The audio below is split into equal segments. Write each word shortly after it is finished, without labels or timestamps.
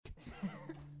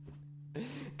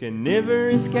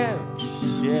Carnivorous couch,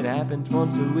 it happens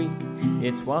once a week.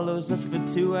 It swallows us for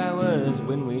 2 hours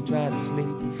when we try to sleep.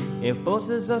 It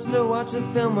forces us to watch a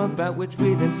film about which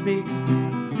we then speak.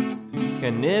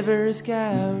 Carnivorous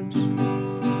couch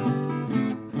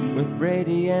with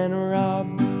Brady and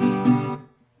Rob.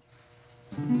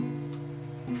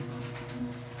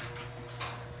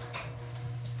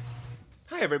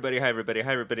 Hi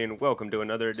everybody, and welcome to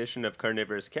another edition of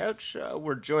Carnivorous Couch.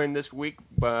 We're joined this week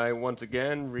by, once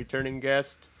again, returning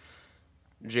guest,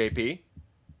 JP.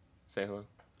 Say hello.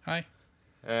 Hi.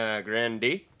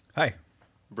 Grandy. Hi.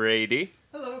 Brady.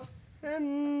 Hello.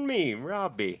 And me,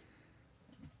 Robbie.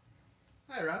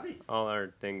 Hi, Robbie. All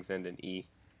our things end in E.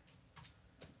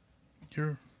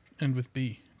 You're end with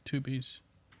B. 2 B's.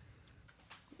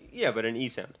 Yeah, but an E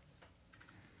sound.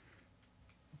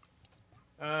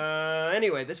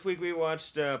 Anyway, this week we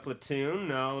watched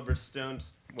Platoon, Oliver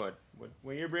Stone's, what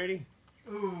year, Brady?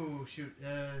 Ooh, shoot.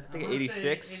 I think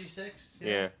 86. 86,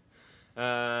 Yeah.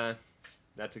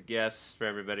 That's a guess for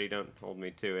everybody. Don't hold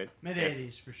me to it.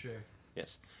 Mid-80s, for sure.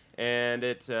 Yes. And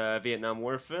it's a Vietnam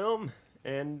War film,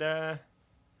 and a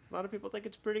lot of people think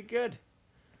it's pretty good.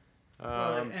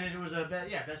 And it was a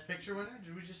Best Picture winner.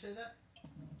 Did we just say that?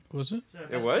 Was it? So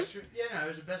It was? Picture, yeah, no, it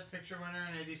was a Best Picture winner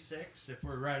in 86, if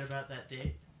we're right about that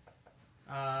date.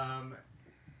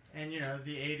 And, you know,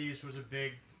 the 80s was a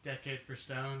big decade for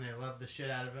Stone. They loved the shit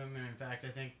out of him. And, in fact, I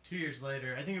think 2 years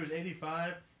later, I think it was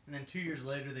 85, and then 2 years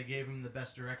later they gave him the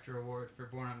Best Director Award for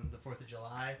Born on the 4th of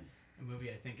July, a movie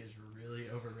I think is really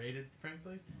overrated,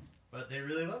 frankly. But they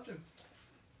really loved him.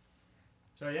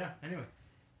 So, yeah, anyway.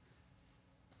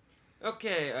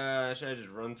 Okay, should I just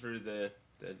run through the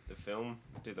film,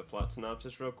 do the plot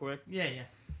synopsis real quick? Yeah.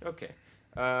 Okay.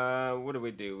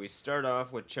 What do? We start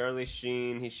off with Charlie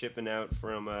Sheen. He's shipping out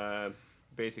from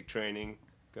basic training,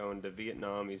 going to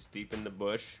Vietnam. He's deep in the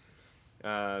bush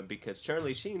because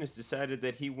Charlie Sheen has decided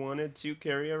that he wanted to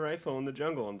carry a rifle in the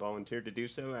jungle and volunteered to do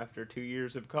so after 2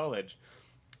 years of college.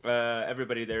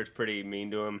 Everybody there is pretty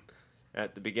mean to him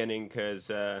at the beginning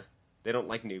because they don't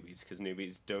like newbies because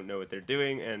newbies don't know what they're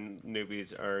doing, and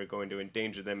newbies are going to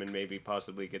endanger them and maybe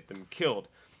possibly get them killed.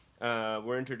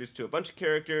 We're introduced to a bunch of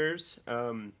characters.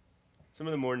 Some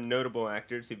of the more notable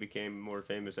actors who became more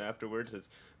famous afterwards is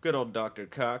good old Dr.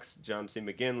 Cox. John C.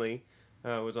 McGinley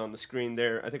was on the screen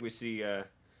there. I think we see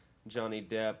Johnny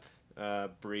Depp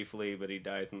briefly, but he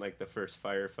dies in like the first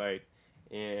firefight.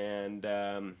 And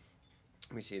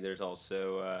we see there's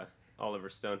also Oliver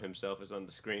Stone himself is on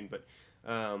the screen. But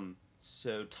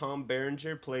so Tom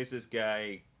Berenger plays this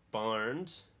guy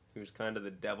Barnes, who's kind of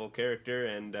the devil character,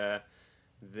 and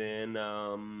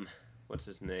then, what's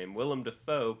his name? Willem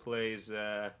Dafoe plays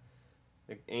the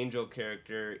angel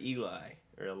character Eli,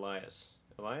 or Elias.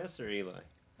 Elias or Eli?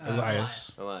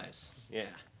 Elias. Yeah.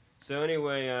 So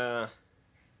anyway, I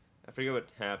forget what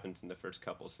happens in the first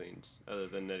couple scenes, other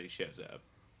than that he shows up.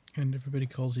 And everybody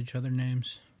calls each other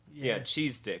names. Yeah,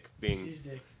 cheese dick being... Cheese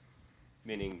dick.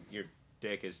 Meaning your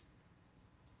dick is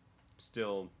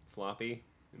still floppy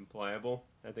and pliable,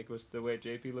 I think was the way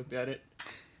JP looked at it.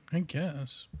 I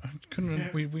guess. I couldn't... Yeah,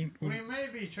 we may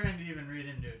be trying to even read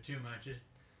into it too much.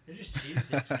 They're just cheese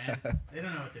sticks, man. They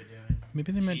don't know what they're doing.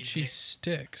 Maybe they meant cheese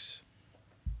sticks.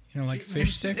 You know, like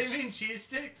fish sticks? They mean cheese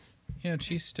sticks? Yeah,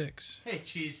 cheese sticks. Hey,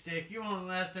 cheese stick, you won't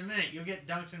last a minute. You'll get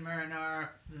dunked in marinara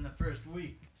in the first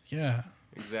week. Yeah.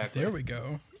 Exactly. There we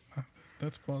go.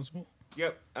 That's plausible.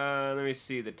 Yep. Let me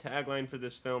see. The tagline for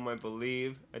this film, I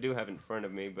believe, I do have it in front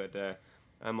of me, but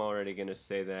I'm already going to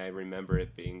say that I remember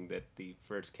it being that the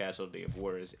first casualty of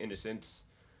war is innocence.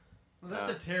 Well, that's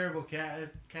a terrible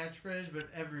catchphrase, but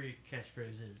every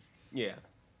catchphrase is. Yeah.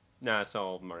 Nah, it's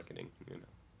all marketing, you know.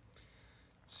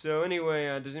 So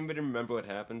anyway, does anybody remember what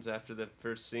happens after the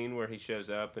first scene where he shows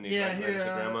up and he's like, here,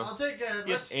 grandma? I'll take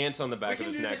He has ants on the back of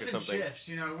his neck or something. We can do this in shifts,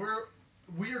 you know.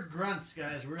 We're grunts,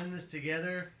 guys. We're in this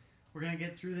together. We're going to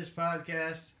get through this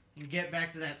podcast and get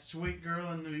back to that sweet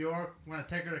girl in New York. We're going to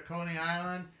take her to Coney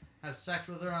Island, have sex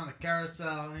with her on the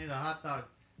carousel, and eat a hot dog.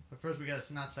 But first, we got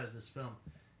to synopsize this film.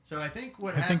 So I think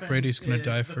what happens think Brady's going to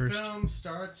die first.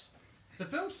 The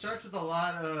film starts with a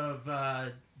lot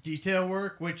of detail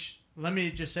work, which, let me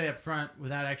just say up front,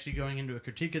 without actually going into a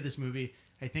critique of this movie,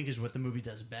 I think is what the movie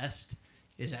does best,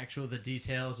 is the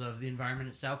details of the environment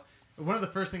itself. One of the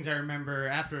first things I remember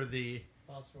after the...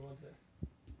 Pause for 1 second.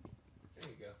 There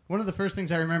you go. One of the first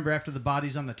things I remember after the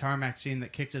bodies on the tarmac scene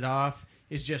that kicks it off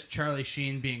is just Charlie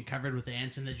Sheen being covered with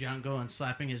ants in the jungle and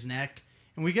slapping his neck.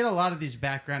 And we get a lot of these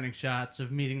backgrounding shots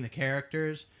of meeting the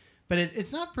characters, but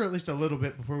it's not for at least a little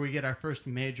bit before we get our first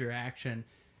major action.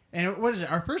 And what is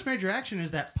it? Our first major action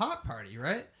is that pot party,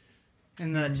 right?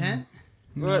 In the tent?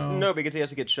 Well, no, because he has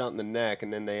to get shot in the neck,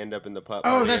 and then they end up in the pot. Oh,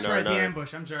 party that's in right, the R&R.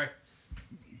 ambush. I'm sorry.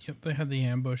 Yep, they had the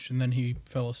ambush, and then he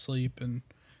fell asleep and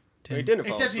Well, he didn't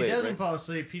fall Except asleep, he doesn't right? fall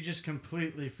asleep. He just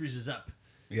completely freezes up.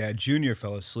 Yeah, Junior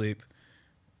fell asleep,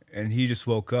 and he just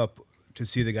woke up to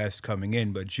see the guys coming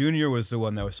in. But Junior was the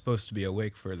one that was supposed to be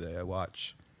awake for the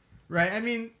watch. Right. I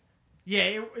mean,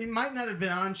 yeah, it might not have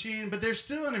been on Sheen, but there's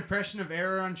still an impression of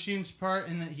error on Sheen's part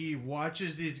in that he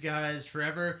watches these guys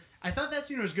forever. I thought that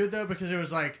scene was good, though, because it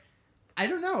was like, I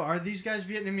don't know, are these guys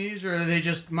Vietnamese or are they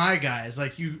just my guys?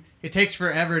 Like, it takes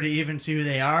forever to even see who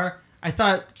they are. I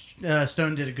thought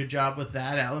Stone did a good job with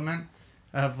that element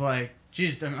of like,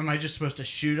 geez, am I just supposed to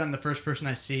shoot on the first person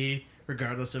I see,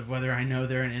 regardless of whether I know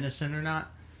they're an innocent or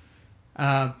not?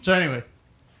 So anyway.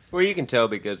 Well, you can tell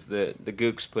because the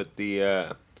gooks put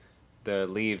the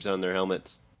leaves on their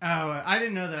helmets. Oh, I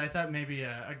didn't know that. I thought maybe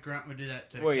a grunt would do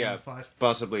that to Well, yeah, camouflage.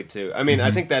 possibly too. I mean,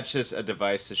 I think that's just a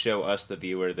device to show us, the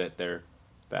viewer, that they're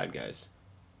bad guys.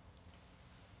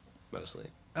 Mostly.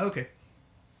 Okay.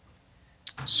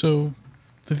 So,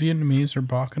 the Vietnamese are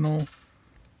bacchanal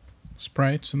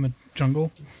sprites in the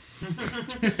jungle,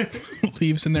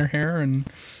 leaves in their hair, and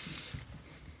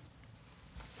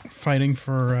fighting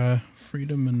for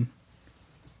freedom and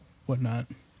whatnot.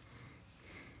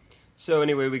 So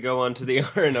anyway, we go on to the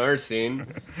R&R scene,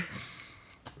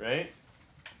 right?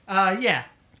 Yeah.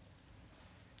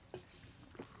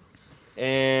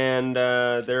 And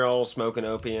they're all smoking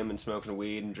opium and smoking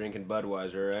weed and drinking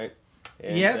Budweiser, right?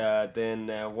 And Yep.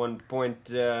 then at one point,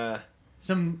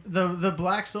 Some the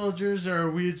black soldiers are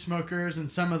weed smokers, and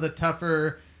some of the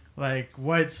tougher, like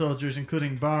white soldiers,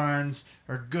 including Barnes,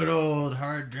 are good old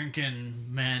hard drinking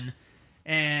men.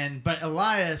 But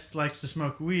Elias likes to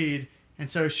smoke weed, and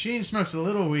so Sheen smokes a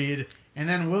little weed, and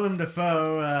then Willem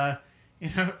Dafoe,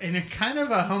 in a kind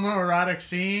of a homoerotic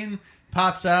scene,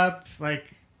 pops up like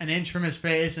an inch from his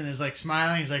face and is like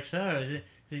smiling. He's like, "So, is it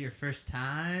your first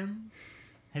time?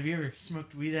 Have you ever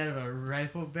smoked weed out of a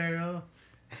rifle barrel?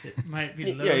 It might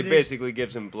be loaded." yeah, he basically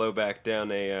gives him blowback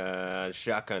down a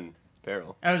shotgun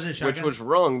barrel. That was a shotgun. Which was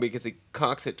wrong because he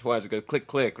cocks it twice. It goes click,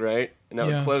 click, right? And that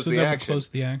yeah, would close so the that action. would close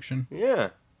the action. Yeah.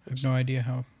 I have no idea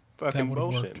how. Fucking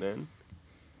would've bullshit, worked. man.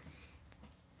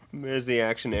 There's the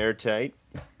action airtight.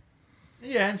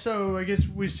 Yeah, and so I guess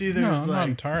we see there's No, not like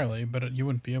entirely, but you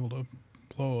wouldn't be able to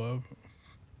blow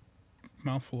a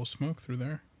mouthful of smoke through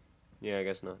there. Yeah, I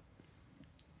guess not.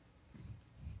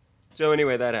 So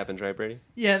anyway, that happens, right, Brady?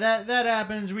 yeah that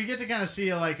happens. We get to kind of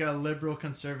see like a liberal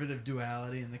conservative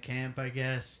duality in the camp, I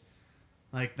guess.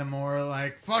 Like the more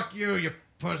like fuck you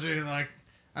pussy, like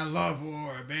I love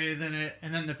war, I bathe in it,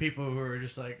 and then the people who are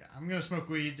just like I'm gonna smoke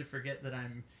weed to forget that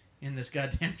I'm in this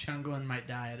goddamn jungle and might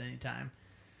die at any time.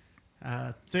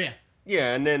 So yeah.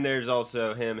 Yeah, and then there's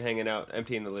also him hanging out,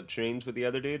 emptying the latrines with the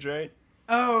other dudes, right?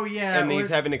 Oh yeah. And he's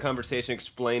having a conversation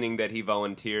explaining that he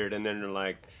volunteered, and then they're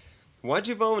like, "Why'd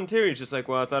you volunteer?" He's just like,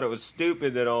 "Well, I thought it was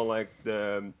stupid that all like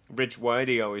the rich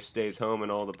whitey always stays home,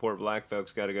 and all the poor black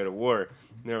folks got to go to war."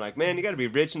 And they're like, "Man, you got to be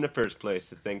rich in the first place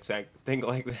to think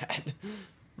like that."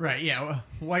 Right, yeah, well,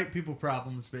 white people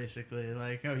problems, basically.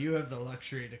 Like, oh, you have the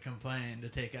luxury to complain, to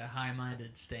take a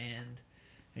high-minded stand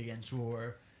against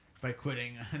war by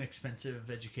quitting an expensive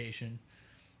education.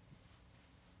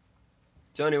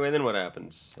 So anyway, then what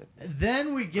happens?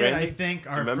 Then we get, Randy, I think,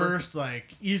 our remember? first,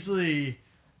 like, easily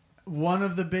one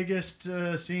of the biggest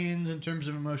scenes in terms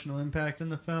of emotional impact in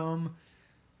the film.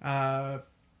 And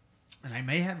I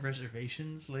may have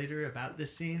reservations later about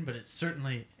this scene, but it's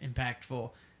certainly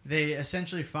impactful. They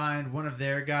essentially find one of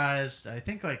their guys, I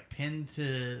think, like pinned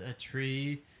to a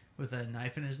tree with a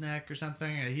knife in his neck or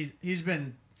something. He's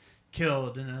been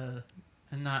killed in a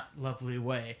not lovely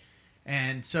way,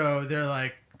 and so they're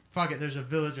like, "Fuck it, there's a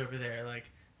village over there. Like,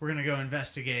 we're gonna go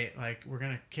investigate. Like, we're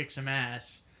gonna kick some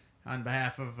ass on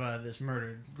behalf of this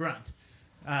murdered grunt."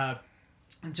 And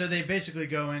so they basically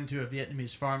go into a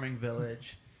Vietnamese farming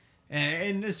village.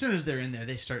 And as soon as they're in there,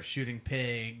 they start shooting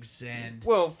pigs and...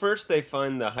 Well, first they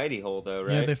find the hidey hole, though,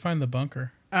 right? Yeah, they find the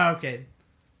bunker. Oh, okay.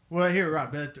 Well, here,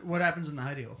 Rob, what happens in the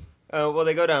hidey hole? Well,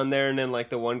 they go down there, and then, like,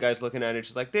 the one guy's looking at it,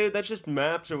 she's like, "Dude, that's just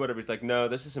maps or whatever." He's like, "No,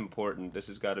 this is important. This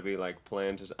has got to be, like,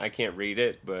 planned. I can't read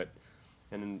it, but..."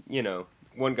 And then, you know,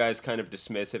 one guy's kind of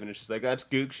dismissive, and it's just like, "That's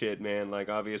gook shit, man. Like,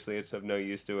 obviously it's of no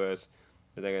use to us."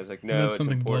 But that guy's like, "No, then it's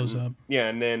something important." blows up. Yeah,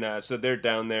 and then, so they're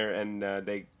down there, and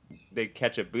they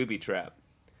catch a booby trap.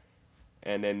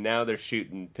 And then now they're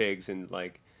shooting pigs and,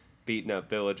 like, beating up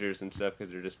villagers and stuff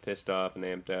because they're just pissed off and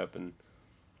amped up. And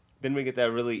then we get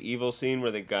that really evil scene where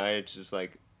the guy is just,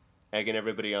 like, egging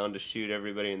everybody on to shoot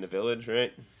everybody in the village,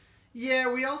 right?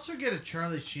 Yeah, we also get a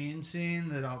Charlie Sheen scene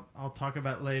that I'll talk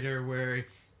about later where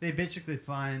they basically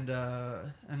find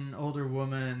an older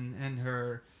woman and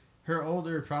her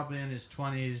older, probably in his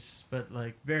 20s, but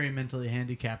like very mentally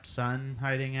handicapped son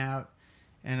hiding out.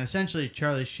 And essentially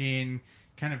Charlie Sheen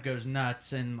kind of goes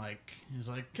nuts and like he's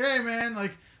like, "Hey man,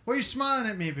 like why are you smiling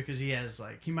at me?" Because he has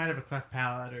like he might have a cleft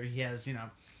palate or he has, you know,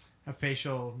 a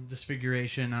facial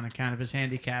disfiguration on account of his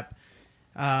handicap.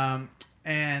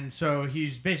 And so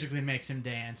he basically makes him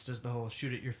dance, does the whole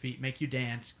shoot at your feet, make you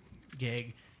dance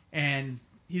gig. And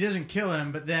he doesn't kill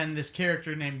him, but then this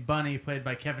character named Bunny, played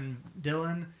by Kevin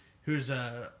Dillon, who's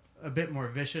a bit more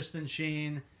vicious than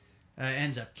Sheen,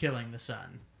 ends up killing the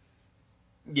son.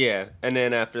 Yeah, and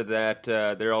then after that,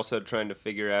 they're also trying to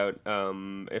figure out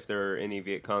if there are any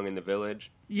Viet Cong in the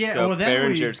village. Yeah, so well then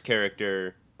Berenger's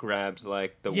character grabs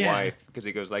like the wife because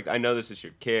he goes like, "I know this is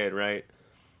your kid, right?"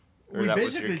 Or we that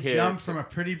was your basically kid, jump so- from a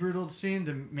pretty brutal scene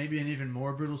to maybe an even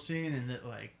more brutal scene, in that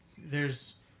like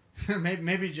there's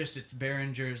maybe just it's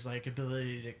Berenger's like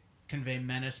ability to convey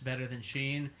menace better than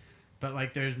Sheen, but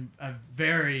like there's a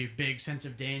very big sense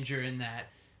of danger in that.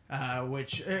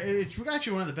 Which it's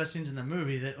actually one of the best scenes in the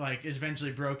movie that like is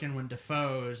eventually broken when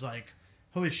Defoe is like,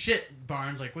 "Holy shit,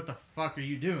 Barnes! Like, what the fuck are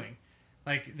you doing?"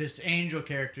 Like this angel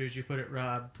character, as you put it,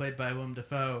 Rob, played by Willem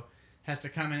Dafoe, has to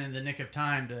come in the nick of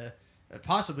time to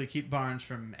possibly keep Barnes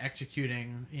from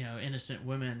executing, you know, innocent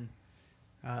women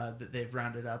that they've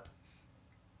rounded up.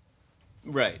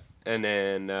 Right, and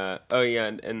then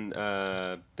and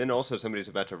then also somebody's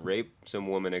about to rape some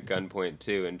woman at gunpoint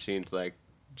too, and Sheen's like,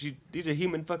 "These are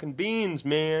human fucking beings,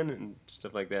 man," and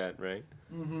stuff like that, right?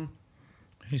 Mm-hmm.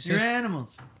 He You're says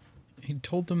animals. he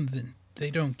told them that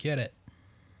they don't get it.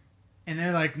 And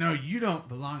they're like, "No, you don't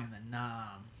belong in the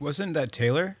Nam." Wasn't that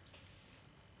Taylor?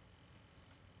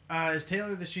 Is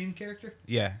Taylor the Sheen character?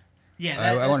 Yeah. Yeah,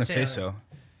 I want to say Taylor. so.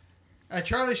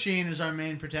 Charlie Sheen is our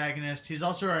main protagonist. He's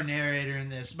also our narrator in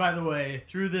this. By the way,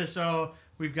 through this,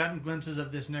 we've gotten glimpses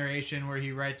of this narration where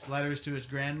he writes letters to his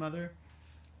grandmother.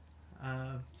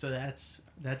 So that's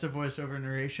a voiceover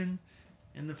narration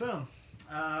in the film.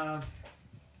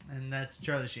 And that's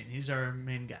Charlie Sheen. He's our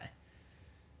main guy.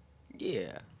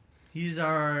 Yeah. He's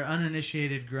our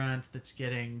uninitiated grunt that's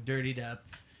getting dirtied up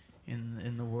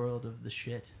in the world of the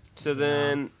shit. So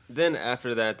then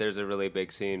after that, there's a really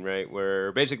big scene, right,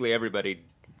 where basically everybody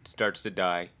starts to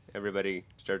die. Everybody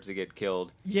starts to get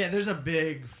killed. Yeah, there's a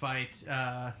big fight,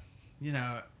 you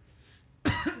know,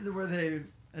 where they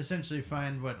essentially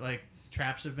find what, like,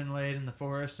 traps have been laid in the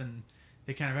forest, and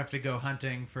they kind of have to go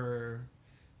hunting for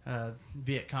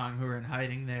Viet Cong who are in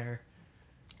hiding there.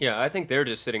 Yeah, I think they're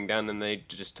just sitting down and they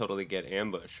just totally get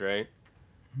ambushed, right?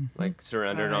 Like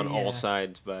surrounded on all yeah.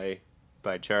 sides by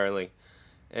Charlie.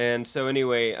 And so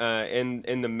anyway,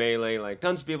 in the melee, like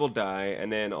tons of people die,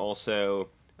 and then also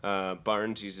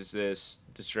Barnes uses this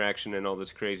distraction and all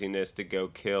this craziness to go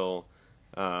kill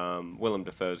Willem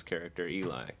Dafoe's character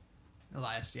Eli.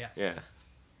 Elias, yeah. Yeah,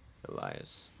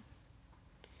 Elias.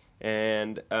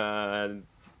 And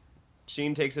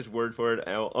Sheen takes his word for it,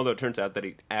 although it turns out that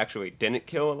he actually didn't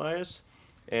kill Elias.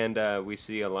 And we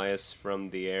see Elias from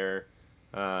the air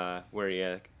where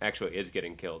he actually is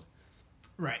getting killed.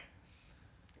 Right.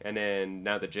 And then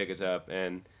now the jig is up,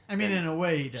 and I mean, in a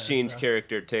way, he does. Sheen's though.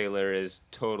 character Taylor is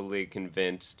totally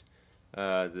convinced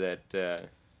that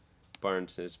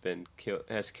Barnes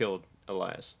has killed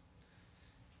Elias.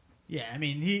 Yeah, I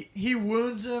mean, he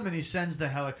wounds him and he sends the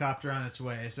helicopter on its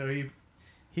way. So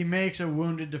he makes a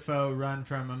wounded Defoe run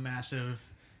from a massive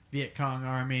Viet Cong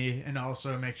army, and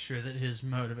also makes sure that his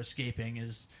mode of escaping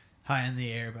is high in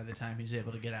the air by the time he's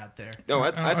able to get out there. No, I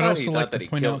I'd thought also he like thought that to he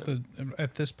point killed out him. that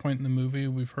at this point in the movie,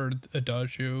 we've heard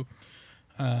Adagio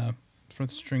for the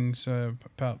strings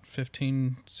about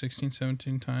 15, 16,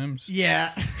 17 times.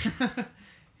 Yeah.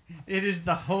 It is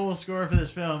the whole score for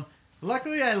this film.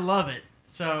 Luckily, I love it.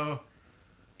 So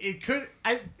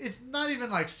it's not even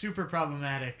like super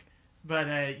problematic,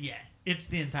 but yeah, it's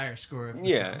the entire score of the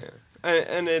Yeah, film.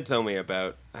 and it's only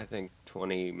about, I think,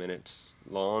 20 minutes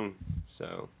long,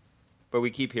 so... But we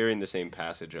keep hearing the same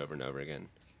passage over and over again.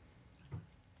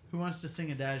 Who wants to sing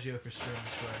Adagio for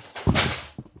strings for us?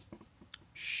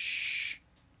 Shh.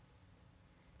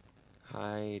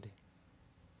 Hide.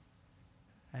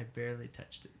 I barely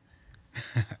touched it.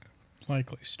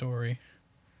 Likely story.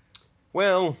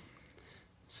 Well,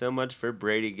 so much for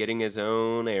Brady getting his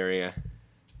own area.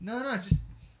 No,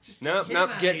 just Nope, get him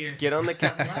outta get here. get on the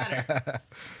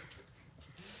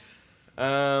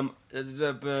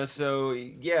Ladder. So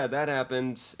yeah, that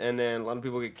happens, and then a lot of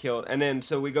people get killed, and then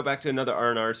so we go back to another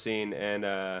R&R scene,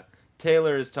 and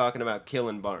Taylor is talking about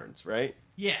killing Barnes, right?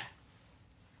 Yeah.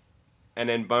 And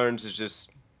then Barnes is just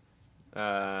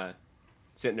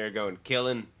sitting there going,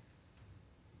 killing,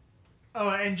 Oh,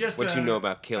 and just What you know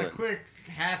about a killing? quick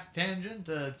half tangent,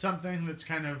 something that's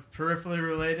kind of peripherally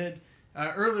related.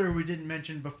 Earlier, we didn't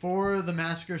mention before the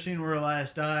massacre scene where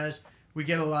Elias dies, we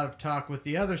get a lot of talk with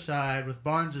the other side, with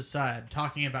Barnes' side,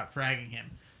 talking about fragging him.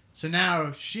 So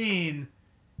now Sheen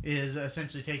is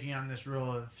essentially taking on this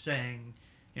role of saying,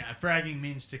 fragging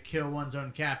means to kill one's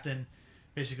own captain.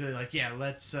 Basically, like,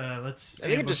 let's. I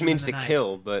think it just means to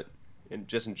kill, but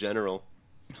just in general.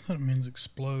 I thought it means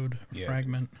explode, or Yeah.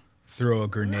 fragment. Throw a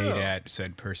grenade Oh. at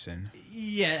said person.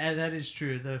 Yeah, that is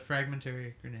true. The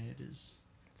fragmentary grenade is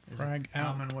Frag a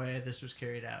out. common way this was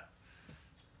carried out.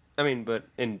 I mean, but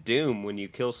in Doom, when you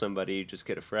kill somebody, you just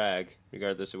get a frag,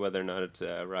 regardless of whether or not it's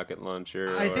a rocket launcher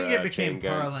I or think it a became chain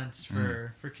gun. parlance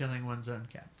for killing one's own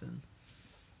captain.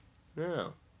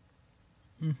 No.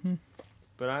 Mm-hmm.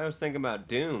 But I was thinking about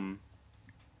Doom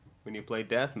when you play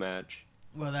deathmatch.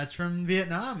 Well, that's from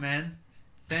Vietnam, man.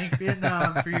 Thank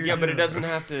Vietnam for your. Yeah, but it doom.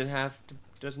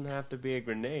 doesn't have to be a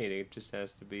grenade. It just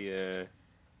has to be a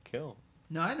kill.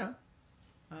 No, I know.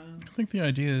 I think the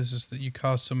idea is that you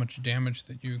cause so much damage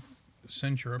that you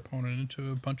send your opponent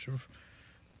into a bunch of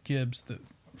gibs that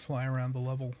fly around the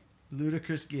level.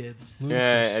 Ludicrous Gibbs. Yeah,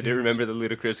 Ludicrous I do gibs. remember the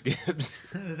Ludicrous Gibbs.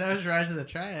 That was Rise of the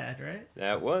Triad, right?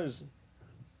 That was.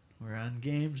 We're on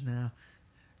games now.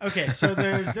 Okay, so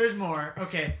there's more.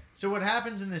 Okay, so what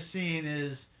happens in this scene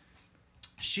is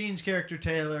Sheen's character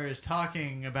Taylor is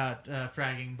talking about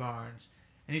fragging Barnes,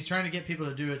 and he's trying to get people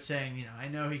to do it, saying, I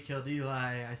know he killed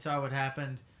Eli. I saw what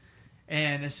happened,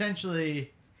 and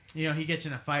essentially, he gets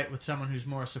in a fight with someone who's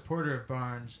more a supporter of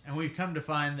Barnes, and we've come to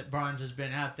find that Barnes has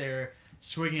been out there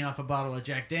swigging off a bottle of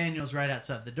Jack Daniels right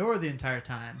outside the door the entire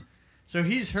time, so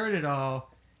he's heard it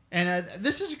all, and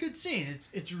this is a good scene.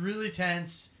 It's really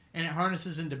tense. And it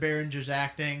harnesses into Berenger's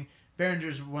acting.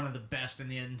 Berenger's one of the best in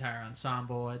the entire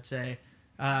ensemble, I'd say.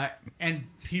 And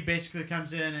he basically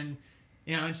comes in and,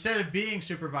 instead of being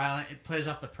super violent, it plays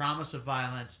off the promise of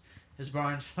violence. As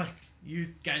Barnes, like, you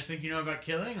guys think you know about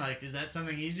killing? Like, is that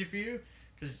something easy for you?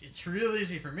 Because it's real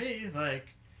easy for me. Like,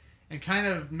 and kind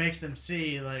of makes them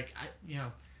see, like,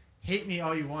 hate me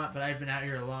all you want, but I've been out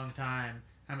here a long time.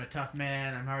 I'm a tough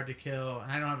man. I'm hard to kill. And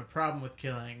I don't have a problem with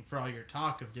killing for all your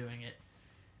talk of doing it.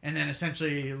 And then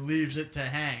essentially leaves it to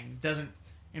hang.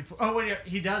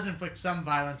 He does inflict some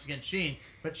violence against Sheen,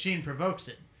 but Sheen provokes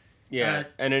it. Yeah,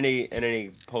 and then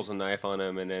he pulls a knife on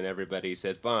him, and then everybody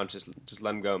says, "Barnes, just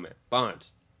let him go, man.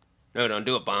 Barnes, no, don't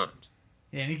do it, Barnes."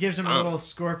 Yeah, and he gives him a little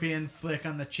scorpion flick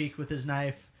on the cheek with his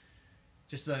knife,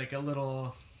 just like a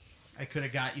little "I could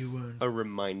have got you" wound. A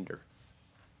reminder.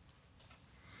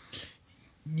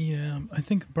 Yeah, I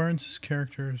think Barnes'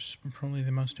 character is probably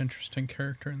the most interesting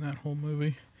character in that whole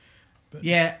movie. But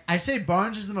Yeah, I say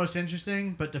Barnes is the most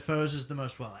interesting, but Defoe's is the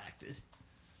most well acted.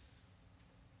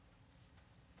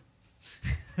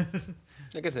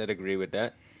 I guess I'd agree with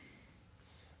that.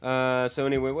 So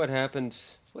anyway, what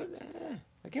happens?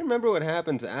 I can't remember what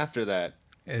happens after that.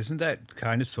 Isn't that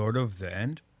kind of sort of the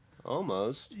end?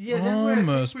 Almost. Yeah, then I think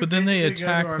Almost, we but then they basically go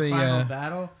to attack our the, final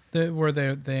battle. where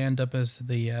they end up as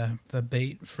the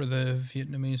bait for the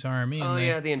Vietnamese army. And Oh they,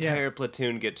 yeah, the entire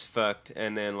platoon gets fucked,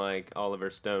 and then like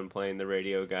Oliver Stone playing the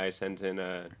radio guy sends in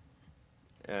a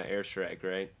airstrike,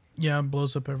 right? Yeah,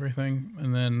 blows up everything,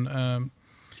 and then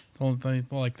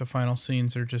the final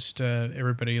scenes are just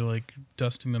everybody like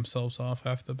dusting themselves off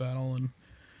after the battle and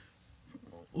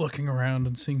looking around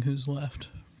and seeing who's left.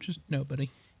 Just nobody.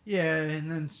 Yeah,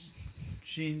 and then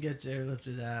Sheen gets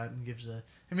airlifted out and gives a.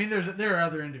 I mean, there are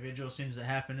other individual scenes that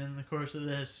happen in the course of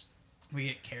this. We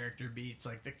get character beats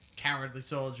like the cowardly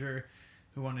soldier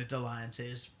who wanted to lie and say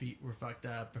his feet were fucked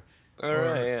up. All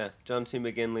right, yeah. John C.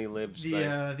 McGinley lives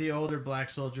by... The older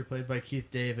black soldier played by Keith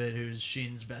David, who's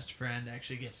Sheen's best friend,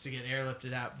 actually gets to get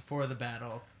airlifted out before the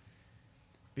battle.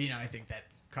 But, I think that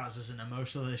causes an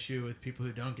emotional issue with people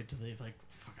who don't get to leave. Like,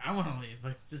 fuck, I want to leave.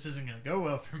 Like, this isn't going to go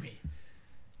well for me.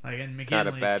 Like, and McGinley's Got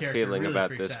a bad character feeling really about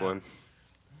freaks this out. one.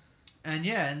 And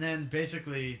yeah, and then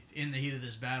basically in the heat of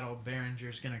this battle,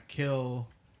 Berenger's going to kill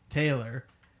Taylor.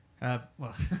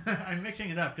 Well, I'm mixing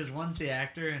it up because one's the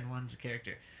actor and one's the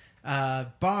character.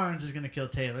 Barnes is going to kill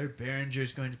Taylor. Berenger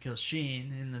is going to kill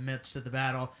Sheen in the midst of the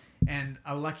battle. And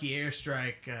a lucky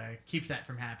airstrike keeps that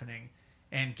from happening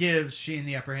and gives Sheen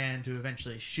the upper hand to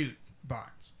eventually shoot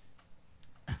Barnes.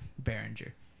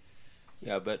 Berenger.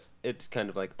 Yeah, but it's kind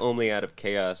of like only out of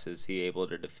chaos is he able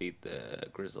to defeat the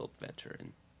grizzled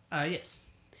veteran. Yes.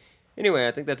 Anyway,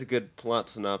 I think that's a good plot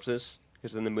synopsis,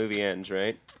 because then the movie ends,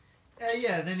 right?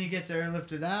 Yeah, then he gets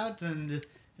airlifted out and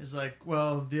is like,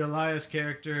 well, the Elias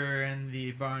character and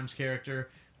the Barnes character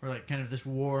were like kind of this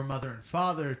war mother and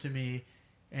father to me.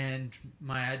 and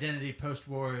my identity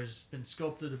post-war has been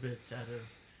sculpted a bit out of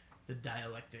the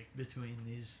dialectic between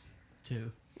these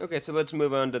two. Okay, so let's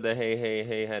move on to the hey, hey,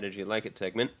 hey, how did you like it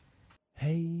segment.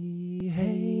 Hey,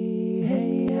 hey,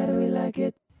 hey, how do we like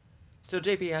it? So,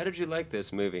 JP, how did you like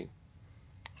this movie?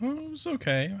 Well, it was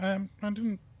okay. I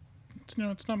didn't.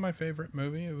 It's not my favorite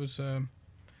movie. It was a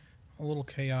little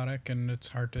chaotic, and it's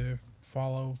hard to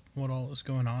follow what all is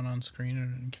going on screen at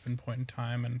a given point in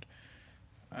time. And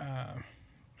I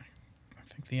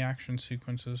think the action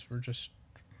sequences were just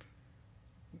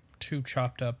too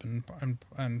chopped up and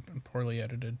poorly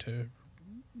edited to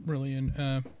really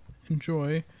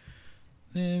enjoy.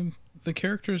 The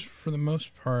characters, for the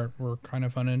most part, were kind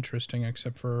of uninteresting,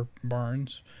 except for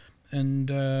Barnes,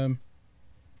 and I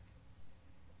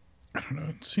don't know.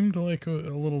 It seemed like a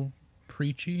little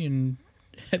preachy and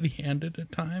heavy-handed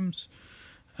at times.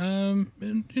 And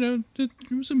it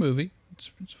was a movie.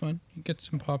 It's fun. You get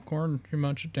some popcorn, you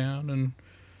munch it down, and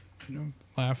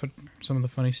laugh at some of the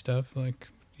funny stuff. Like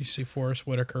you see Forrest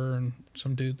Whitaker and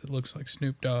some dude that looks like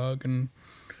Snoop Dogg, and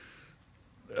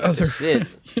other.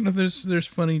 There's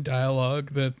funny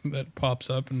dialogue that pops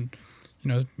up, and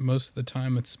most of the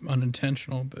time it's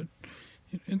unintentional, but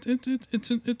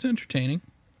it's entertaining.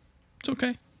 It's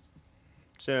okay.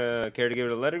 So, care to give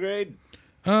it a letter grade?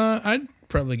 I'd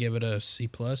probably give it a C+.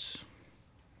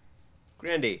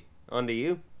 Grandy, on to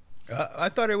you. I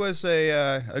thought it was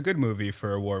a good movie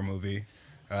for a war movie.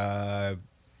 They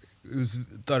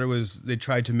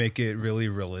tried to make it really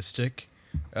realistic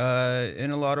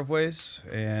in a lot of ways,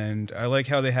 and I like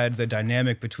how they had the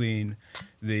dynamic between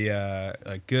the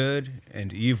good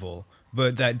and evil,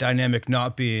 but that dynamic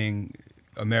not being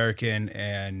American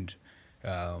and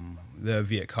the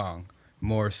Viet Cong,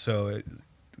 more so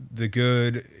the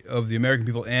good of the American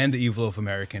people and the evil of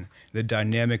American, the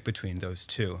dynamic between those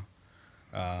two.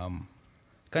 Kind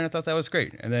of thought that was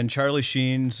great. And then Charlie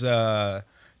Sheen's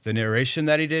the narration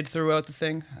that he did throughout the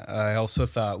thing, I also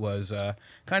thought was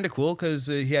kind of cool, because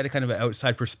he had a kind of an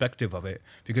outside perspective of it,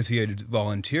 because he had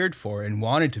volunteered for it and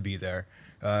wanted to be there,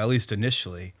 at least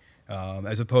initially,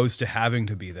 as opposed to having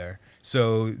to be there.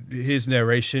 So his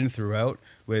narration throughout,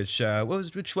 which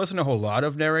wasn't a whole lot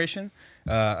of narration,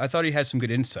 I thought he had some good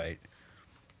insight.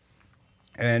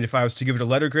 And if I was to give it a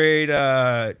letter grade,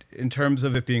 in terms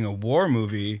of it being a war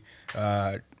movie,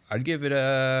 I'd give it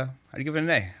an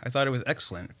A. I thought it was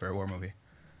excellent for a war movie.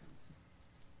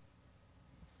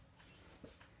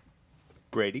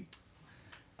 Brady?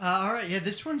 All right, yeah,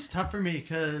 this one's tough for me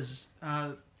because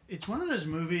it's one of those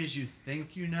movies you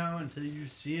think you know until you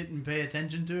see it and pay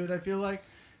attention to it, I feel like.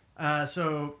 I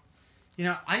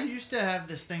used to have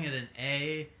this thing at an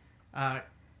A,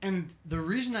 and the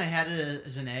reason I had it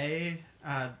as an A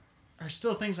are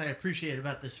still things I appreciate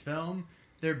about this film.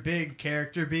 They're big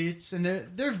character beats, and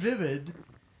they're vivid.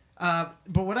 But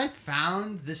what I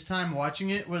found this time watching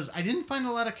it was I didn't find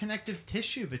a lot of connective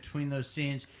tissue between those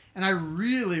scenes, and I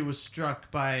really was struck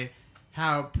by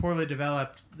how poorly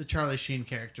developed the Charlie Sheen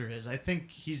character is. I think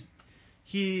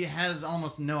he has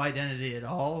almost no identity at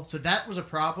all, so that was a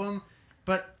problem.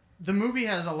 But the movie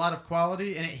has a lot of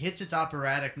quality, and it hits its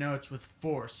operatic notes with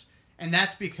force, and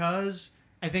that's because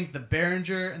I think the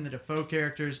Berenger and the Dafoe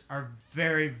characters are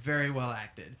very, very well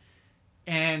acted.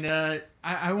 And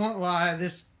I won't lie,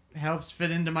 this helps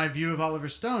fit into my view of Oliver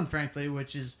Stone, frankly,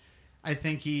 which is I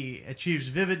think he achieves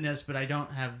vividness, but I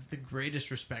don't have the greatest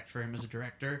respect for him as a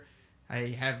director.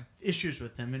 I have issues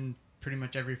with him in pretty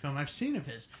much every film I've seen of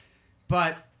his.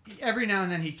 But every now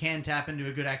and then he can tap into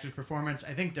a good actor's performance.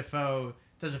 I think Dafoe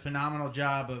does a phenomenal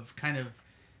job of kind of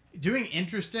doing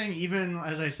interesting, even,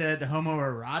 as I said,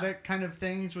 homoerotic kind of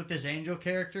things with this angel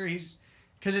character.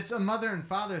 Because it's a mother and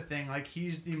father thing. Like,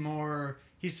 he's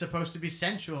supposed to be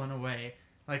sensual in a way,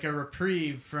 like a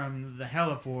reprieve from the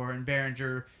hell of war, and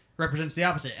Berenger represents the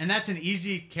opposite. And that's an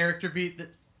easy character beat that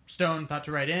Stone thought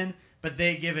to write in, but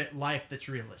they give it life that's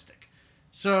realistic.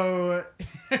 So,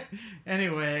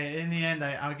 anyway, in the end,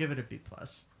 I'll give it a B+.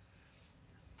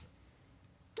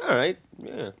 All right,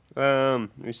 yeah.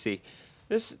 Let me see.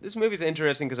 This movie's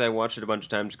interesting because I watched it a bunch of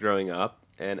times growing up,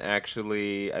 and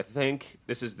actually, I think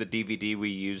this is the DVD we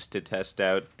used to test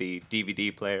out the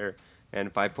DVD player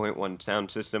and 5.1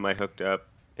 sound system I hooked up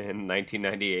in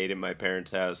 1998 in my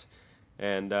parents' house.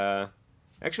 And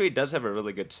actually, it does have a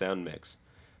really good sound mix,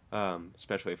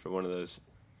 especially for one of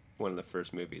the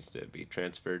first movies to be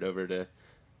transferred over to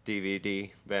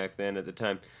DVD back then at the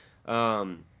time.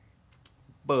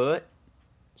 But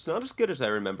it's not as good as I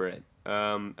remember it.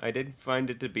 I did find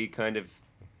it to be kind of,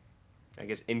 I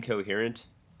guess, incoherent.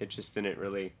 It just didn't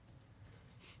really...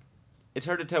 It's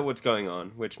hard to tell what's going on,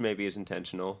 which maybe is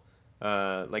intentional.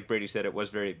 Like Brady said, it was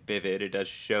very vivid. It does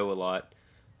show a lot.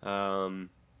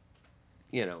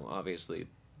 Obviously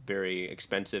very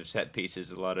expensive set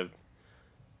pieces, a lot of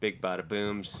big bada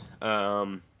booms.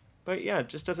 But yeah, it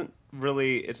just doesn't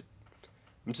really.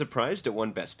 I'm surprised it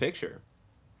won Best Picture.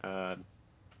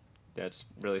 That's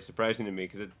really surprising to me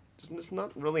because it's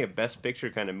not really a Best Picture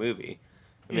kind of movie.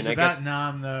 It's about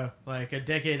Nam, though. Like, a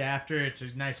decade after, it's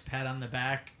a nice pat on the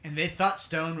back. And they thought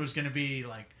Stone was going to be,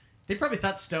 like... They probably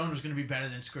thought Stone was going to be better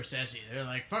than Scorsese. They're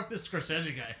like, fuck this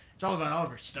Scorsese guy. It's all about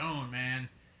Oliver Stone, man.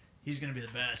 He's going to be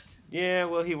the best. Yeah,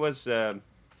 well, he was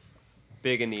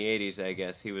big in the 80s, I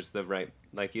guess. He was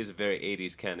he was a very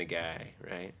 80s kind of guy,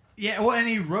 right? Yeah, well, and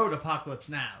he wrote Apocalypse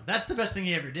Now. That's the best thing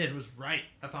he ever did, was write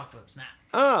Apocalypse Now.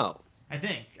 Oh. I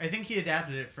think he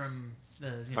adapted it from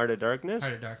the... Heart of Darkness?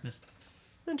 Heart of Darkness.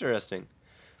 Interesting.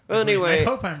 Well, anyway, I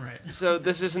hope I'm right. So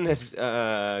this isn't as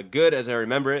good as I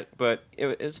remember it, but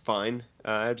it's fine.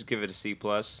 I'd just give it a C+,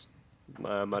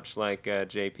 much like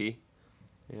JP.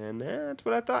 And that's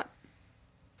what I thought.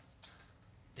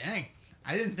 Dang.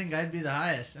 I didn't think I'd be the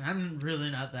highest, and I'm really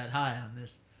not that high on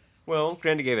this. Well,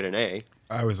 Grandy gave it an A.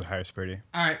 I was the highest, Brady.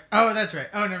 All right. Oh, that's right.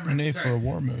 Oh, never mind. An A Sorry. for a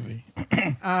war movie.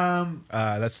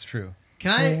 That's true.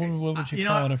 Can I... What would you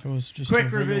call it if it was just a quick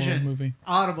regular revision. movie?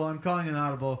 Audible. I'm calling an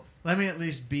audible. Let me at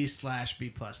least B/B+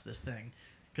 this thing,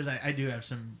 because I do have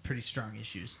some pretty strong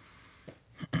issues.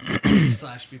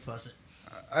 B/B+.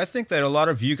 I think that a lot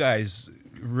of you guys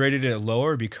rated it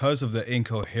lower because of the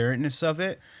incoherentness of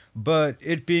it, but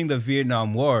it being the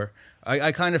Vietnam War,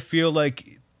 I kind of feel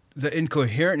like the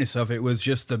incoherentness of it was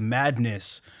just the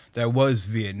madness that was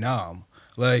Vietnam.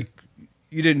 Like,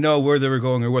 you didn't know where they were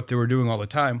going or what they were doing all the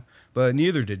time, but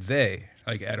neither did they,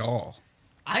 like, at all.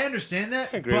 I understand that,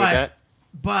 I agree with that.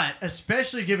 But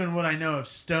especially given what I know of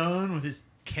Stone with his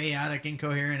chaotic,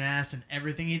 incoherent ass and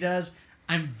everything he does,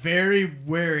 I'm very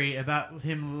wary about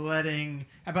letting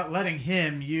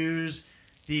him use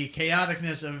the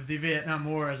chaoticness of the Vietnam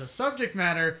War as a subject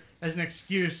matter as an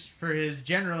excuse for his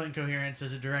general incoherence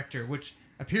as a director, which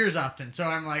appears often. So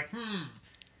I'm like,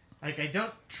 like, I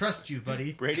don't trust you,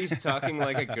 buddy. Brady's talking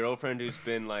like a girlfriend who's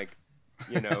been, like,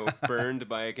 burned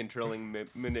by a controlling,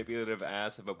 manipulative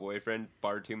ass of a boyfriend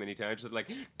far too many times. Just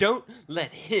like, don't let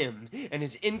him and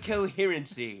his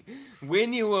incoherency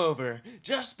win you over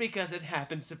just because it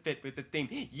happens to fit with the theme.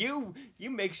 You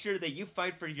make sure that you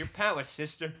fight for your power,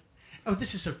 sister. Oh,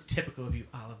 this is so typical of you,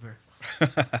 Oliver.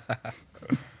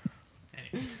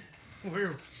 Anyway,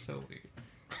 we're so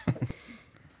weird.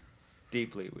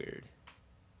 Deeply weird.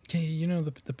 Yeah,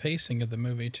 the pacing of the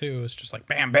movie too is just like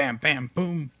bam, bam, bam,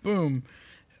 boom, boom.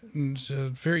 And it's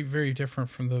very, very different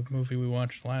from the movie we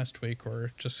watched last week, where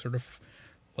it just sort of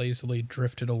lazily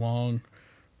drifted along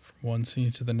from one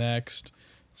scene to the next.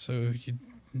 So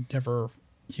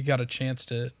you got a chance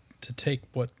to take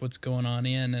what's going on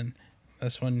in, and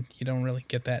this one you don't really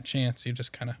get that chance. You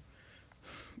just kind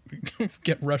of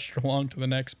get rushed along to the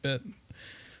next bit.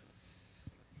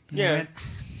 Yeah.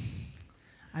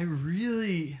 I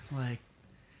really like,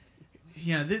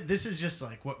 this is just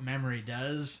like what memory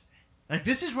does. Like,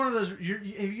 this is one of those. Have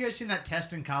you guys seen that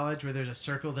test in college where there's a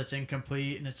circle that's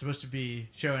incomplete and it's supposed to be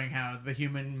showing how the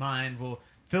human mind will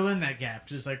fill in that gap?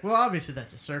 Just like, well, obviously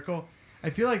that's a circle. I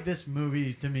feel like this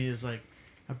movie to me is like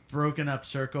a broken up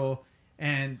circle,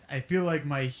 and I feel like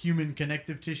my human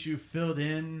connective tissue filled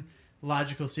in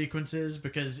logical sequences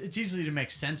because it's easy to make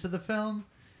sense of the film,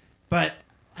 but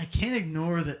I can't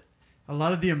ignore that. A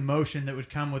lot of the emotion that would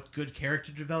come with good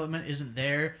character development isn't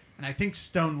there, and I think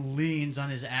Stone leans on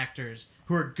his actors,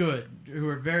 who are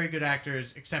very good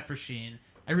actors, except for Sheen.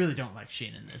 I really don't like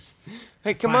Sheen in this.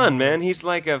 Hey, come on, man. He's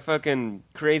like a fucking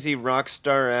crazy rock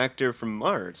star actor from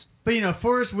Mars. But,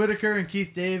 Forrest Whitaker and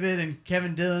Keith David and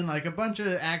Kevin Dillon, like a bunch of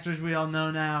actors we all know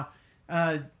now,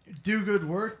 do good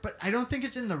work, but I don't think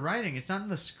it's in the writing. It's not in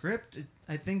the script.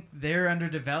 I think they're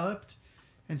underdeveloped.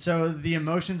 And so the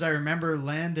emotions I remember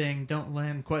landing don't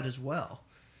land quite as well.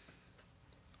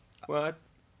 What?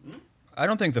 I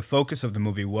don't think the focus of the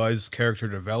movie was character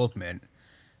development.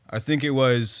 I think it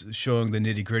was showing the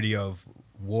nitty-gritty of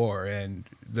war and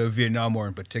the Vietnam War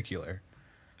in particular.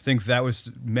 I think that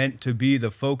was meant to be the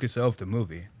focus of the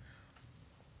movie.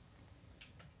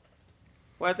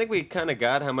 Well, I think we kind of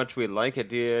got how much we like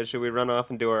it. Should we run off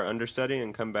and do our understudy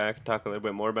and come back and talk a little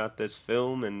bit more about this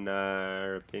film and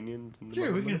our opinions?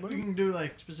 Sure, we can do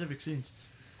like specific scenes.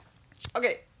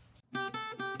 Okay.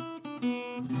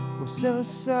 We're so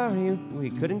sorry we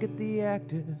couldn't get the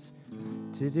actors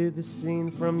to do the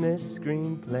scene from this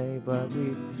screenplay, but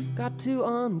we've got two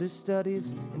understudies,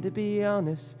 and to be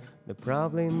honest, They're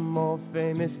probably more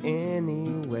famous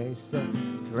anyway. So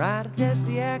try to guess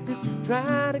the actors,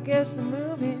 try to guess the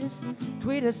movies.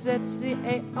 Tweet us at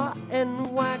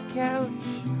CARNY Couch.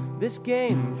 This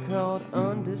game called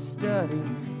Understudy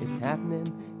is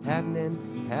happening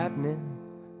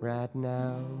right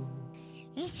now.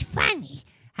 It's funny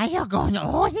how you're gone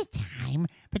all the time,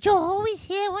 but you're always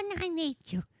here when I need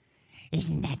you.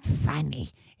 Isn't that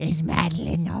funny? Is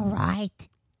Madeline all right?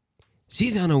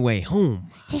 She's on her way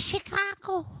home. To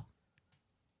Chicago?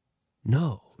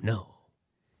 No.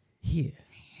 Here.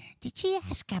 Did she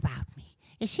ask about me?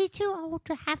 Is she too old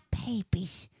to have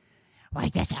babies?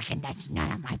 Wait a second, that's none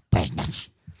of my business.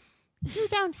 You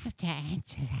don't have to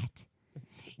answer that.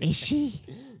 Is she?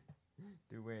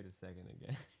 Do wait a second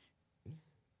again.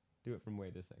 Do it from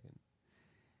wait a second.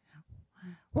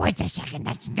 Wait a second,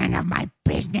 that's none of my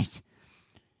business.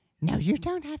 No, you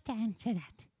don't have to answer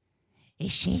that.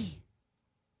 Is she?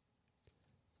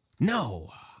 No.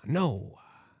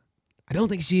 I don't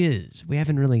think she is. We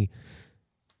haven't really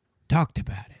talked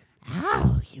about it.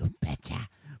 Oh, you better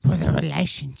for the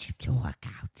relationship to work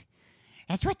out.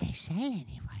 That's what they say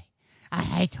anyway. I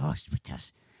hate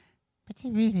hospitals, but it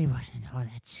really wasn't all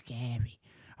that scary.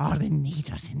 All the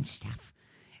needles and stuff.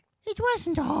 It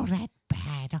wasn't all that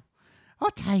bad.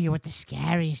 I'll tell you what the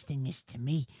scariest thing is to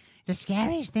me. The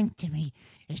scariest thing to me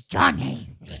is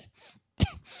Johnny.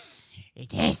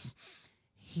 It is.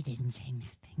 He didn't say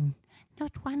nothing.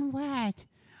 Not one word.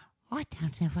 I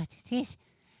don't know what it is.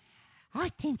 I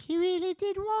think he really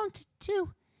did want it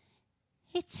to.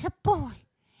 It's a boy.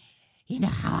 You know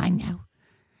how I know?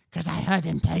 'Cause I heard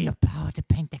him tell your pa to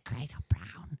paint the cradle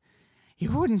brown.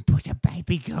 You wouldn't put a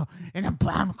baby girl in a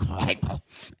brown cradle.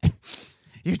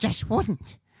 You just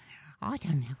wouldn't. I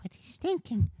don't know what he's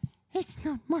thinking. It's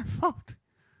not my fault.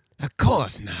 Of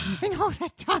course not. And all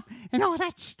that time, and all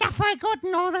that stuff I got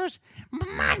in all those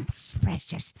months,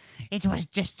 precious. It was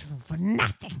just for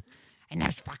nothing. And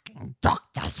those fucking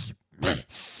doctors,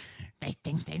 they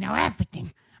think they know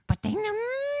everything, but they know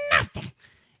nothing.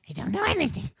 They don't know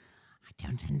anything. I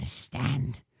don't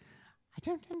understand. I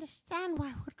don't understand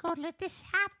why would God let this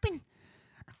happen.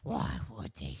 Why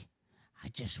would they? I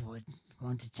just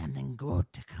wanted something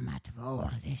good to come out of all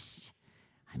of this.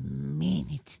 I mean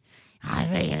it. I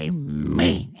really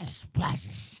mean it,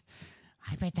 precious.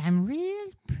 I bet I'm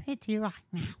real pretty right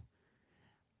now.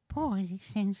 Boy,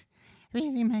 these things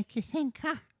really make you think,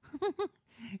 huh?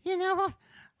 You know what?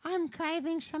 I'm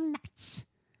craving some nuts.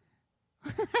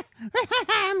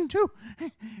 I am too.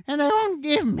 And they won't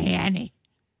give me any.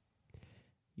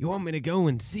 You want me to go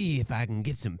and see if I can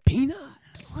get some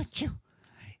peanuts? Would you?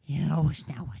 You know, it's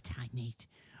not what I need.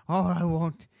 All I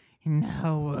want in the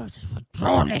whole world is for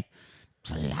Tony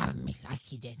to love me like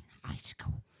he did in high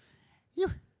school.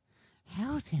 You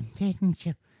held him, didn't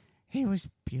you? He was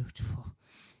beautiful.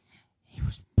 He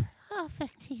was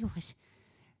perfect. He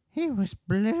was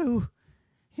blue.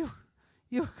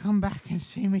 You'll come back and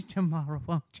see me tomorrow,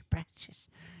 won't you, precious?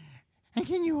 And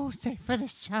can you all stay for the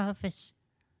service?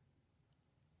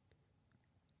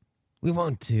 We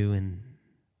want to, and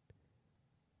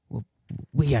well,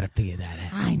 we gotta figure that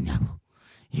out. I know.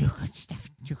 You got stuff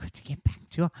you got to get back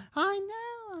to. I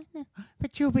know.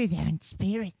 But you'll be there in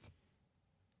spirit.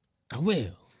 I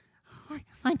will.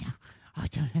 I know. I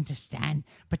don't understand,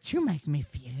 but you make me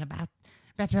feel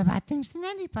better about things than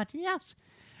anybody else.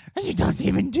 And you don't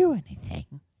even do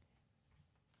anything.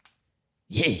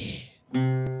 Yeah.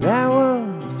 That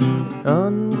was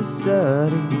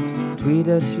Understudy. Tweet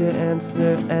us your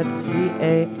answer at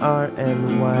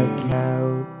CARNY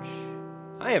Couch.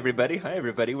 Hi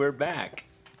everybody, we're back.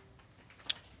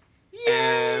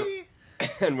 Yay!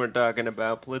 And we're talking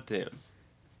about Platoon.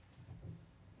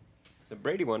 So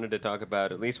Brady wanted to talk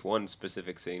about at least one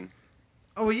specific scene.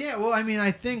 Oh, yeah. Well, I mean, I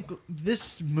think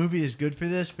this movie is good for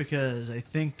this because I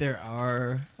think there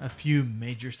are a few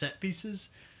major set pieces.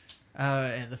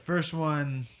 And the first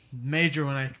one, major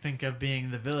one I think of being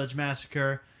the Village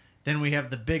Massacre. Then we have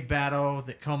the big battle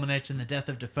that culminates in the death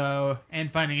of Defoe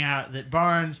and finding out that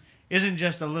Barnes isn't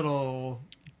just a little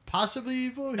possibly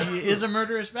evil. He is a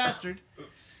murderous bastard.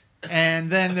 And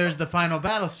then there's the final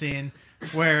battle scene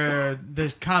where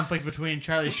the conflict between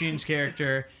Charlie Sheen's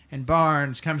character and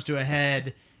Barnes comes to a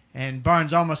head, and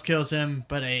Barnes almost kills him,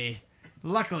 but a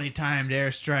luckily timed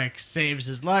airstrike saves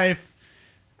his life.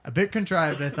 A bit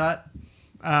contrived, I thought.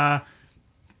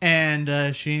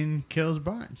 And Sheen kills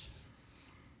Barnes.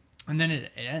 And then it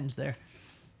ends there.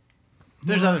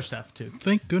 There's other stuff, too.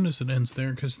 Thank goodness it ends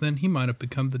there, because then he might have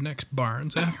become the next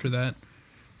Barnes after that.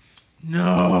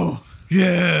 No!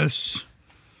 Yes!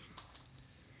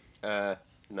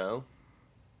 No?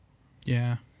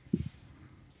 Yeah.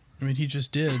 I mean, he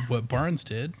just did what Barnes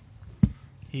did.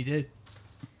 He did.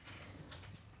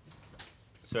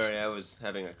 Sorry, I was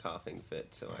having a coughing fit,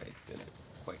 so I didn't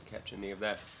quite catch any of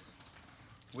that.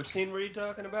 Which scene were you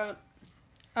talking about?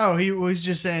 Oh, he was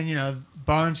just saying, you know,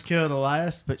 Barnes killed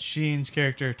Elias, but Sheen's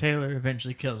character, Taylor,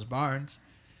 eventually kills Barnes.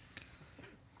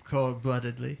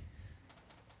 Cold-bloodedly.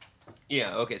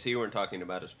 Yeah, okay, so you weren't talking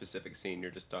about a specific scene,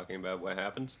 you're just talking about what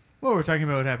happens? Well, we're talking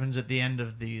about what happens at the end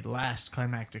of the last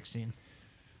climactic scene.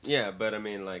 Yeah, but I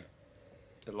mean, like,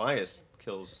 Elias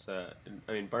kills,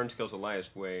 Barnes kills Elias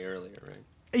way earlier, right?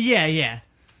 Yeah.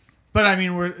 But, I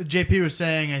mean, JP was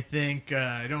saying, I think,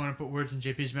 I don't want to put words in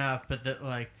JP's mouth, but that,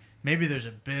 like, maybe there's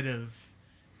a bit of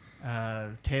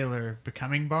Taylor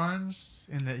becoming Barnes,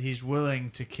 in that he's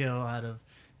willing to kill out of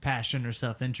passion or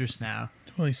self-interest now.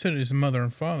 Well, he said he's a mother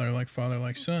and father, like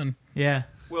son. Yeah.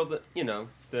 Well,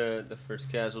 the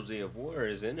first casualty of war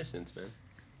is innocence, man.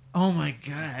 Oh my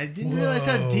god, I didn't realize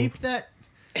how Whoa. deep that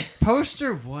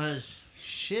poster was.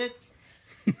 Shit.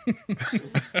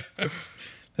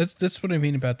 That's what I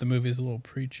mean about the movie. It's a little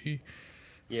preachy.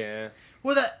 Yeah.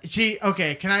 Well,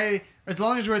 okay, can I, as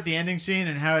long as we're at the ending scene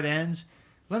and how it ends,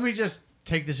 let me just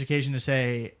take this occasion to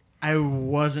say I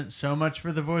wasn't so much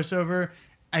for the voiceover.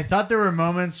 I thought there were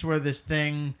moments where this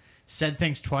thing said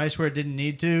things twice where it didn't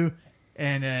need to,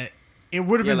 and it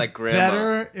would have been like Grandma.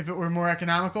 better if it were more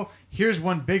economical. Here's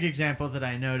one big example that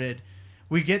I noted.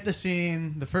 We get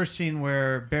the first scene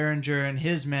where Berenger and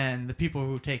his men, the people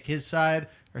who take his side,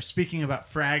 are speaking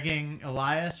about fragging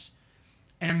Elias.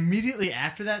 And immediately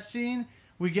after that scene,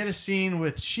 we get a scene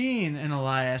with Sheen and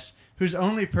Elias, whose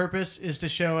only purpose is to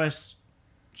show us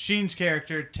Sheen's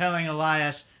character telling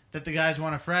Elias that the guys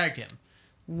want to frag him.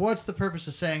 What's the purpose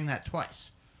of saying that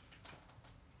twice?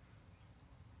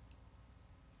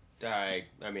 I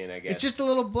guess. It's just a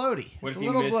little bloaty. What It's if a you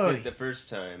little missed bloaty. it the first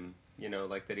time? You know,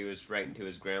 like that he was writing to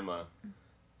his grandma.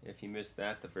 If you missed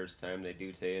that the first time, they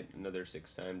do say it another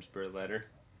 6 times per letter.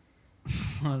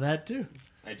 Well, that too.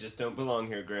 I just don't belong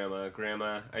here, Grandma.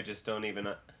 Grandma, I just don't even...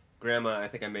 Grandma, I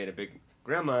think I made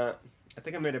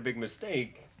a big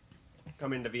mistake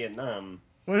coming to Vietnam.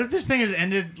 What if this thing has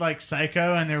ended like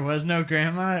Psycho and there was no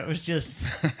grandma? It was just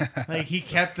like he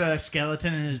kept a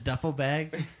skeleton in his duffel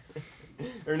bag.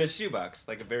 Or in a shoebox,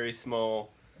 like a very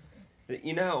small...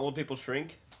 You know how old people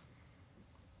shrink?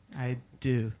 I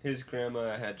do. His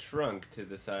grandma had shrunk to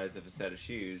the size of a set of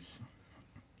shoes,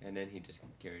 and then he just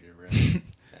carried it around.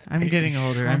 I'm getting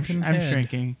older. I'm shrunken I'm head.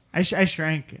 shrinking. I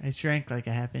shrank. I shrank like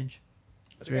a half inch.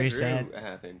 It's I think I very grew sad. a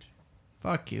half inch.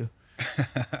 Fuck you.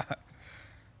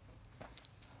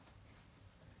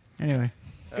 Anyway,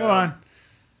 go on.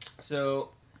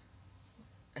 So,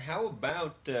 how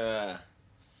about that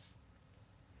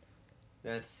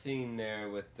scene there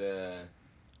with the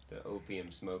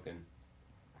opium smoking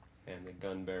and the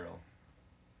gun barrel?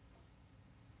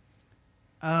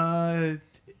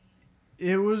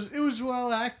 It was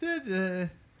well acted.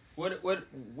 What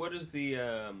is the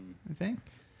I think.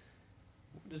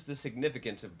 what is the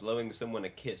significance of blowing someone a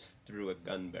kiss through a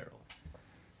gun barrel?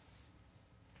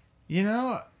 You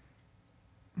know.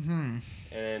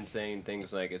 And saying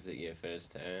things like, "Is it your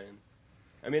first time?"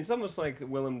 I mean, it's almost like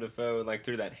Willem Dafoe, like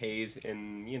through that haze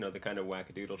in, you know, the kind of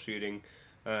wackadoodle shooting,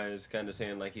 is kind of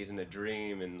saying like he's in a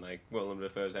dream, and like Willem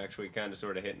Dafoe's actually kind of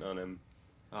sort of hitting on him,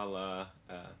 a la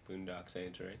Boondock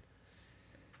Saints, right?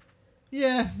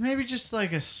 Yeah, maybe just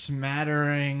like a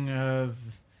smattering of,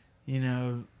 you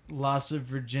know, loss of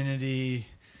virginity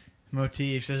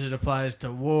motifs as it applies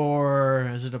to war,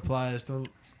 as it applies to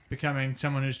becoming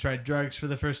someone who's tried drugs for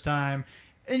the first time.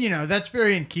 And, you know, that's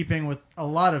very in keeping with a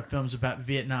lot of films about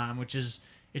Vietnam, which is,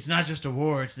 it's not just a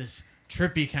war, it's this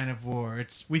trippy kind of war.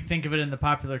 We think of it in the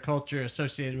popular culture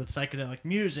associated with psychedelic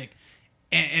music,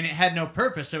 and it had no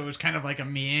purpose, so it was kind of like a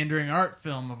meandering art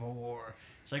film of a war.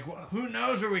 It's like, well, who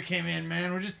knows where we came in,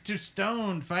 man? We're just too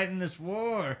stoned fighting this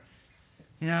war.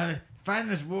 You know, fighting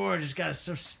this war just got us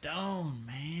so stoned,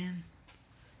 man.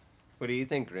 What do you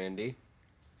think, Randy?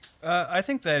 I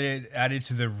think that it added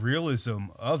to the realism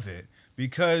of it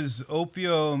because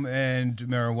opium and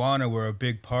marijuana were a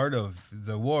big part of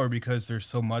the war because there's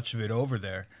so much of it over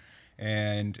there.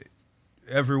 And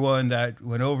everyone that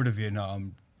went over to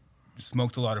Vietnam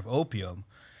smoked a lot of opium.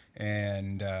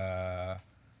 And,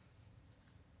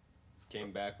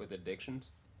 Came back with addictions?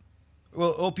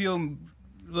 well, opium,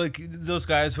 like those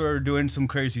guys were doing some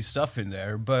crazy stuff in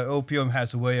there, but opium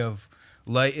has a way of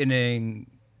lightening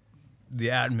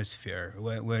the atmosphere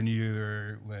when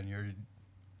you're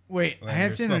Wait, When I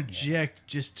have you're to smoking it. interject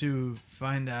just to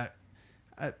find out.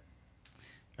 Are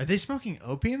they smoking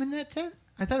opium in that tent?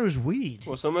 I thought it was weed.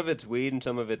 Well, some of it's weed and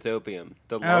some of it's opium.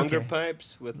 The longer Okay.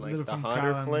 pipes with like Little the from hotter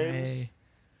column flames, A,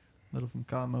 little from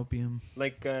column opium.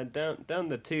 like down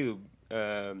the tube,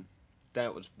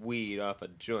 that was weed off a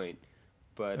joint.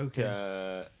 But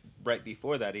Okay. right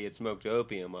before that, he had smoked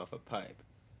opium off a pipe.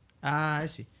 Ah, I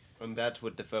see. And that's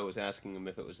what Defoe was asking him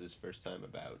if it was his first time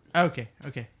about. Okay,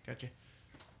 gotcha.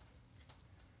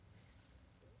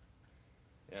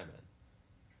 Yeah, man.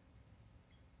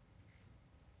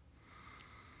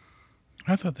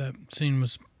 I thought that scene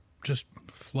was just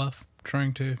fluff,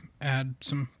 trying to add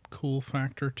some cool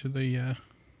factor to the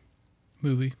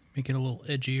movie, make it a little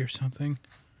edgy or something.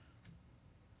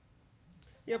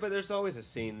 Yeah, but there's always a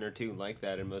scene or two like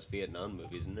that in most Vietnam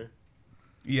movies, isn't there?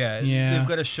 Yeah, Yeah. they've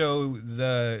got to show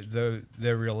the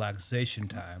relaxation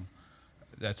time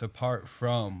that's apart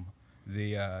from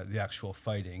the actual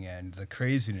fighting and the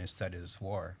craziness that is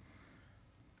war.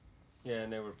 Yeah,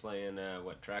 and they were playing,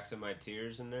 Tracks of My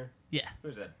Tears in there? Yeah.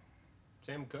 Who's that?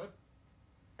 Sam Cooke?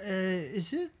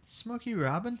 Is it Smokey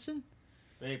Robinson?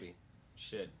 Maybe.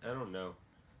 Shit, I don't know.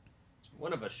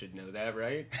 One of us should know that,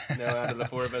 right? No, out of the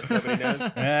four of us, nobody knows?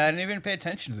 I didn't even pay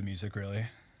attention to the music, really.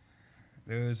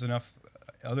 There was enough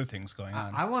other things going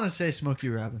on. I want to say Smokey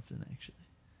Robinson, actually.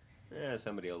 Yeah,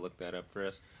 somebody will look that up for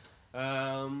us.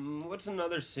 What's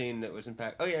another scene that was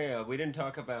impactful? Oh, yeah. We didn't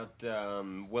talk about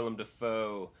Willem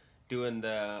Dafoe doing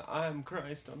the I'm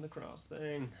Christ on the cross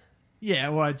thing. Yeah,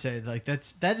 well, I'd say like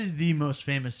that is the most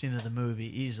famous scene of the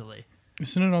movie, easily.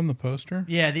 Isn't it on the poster?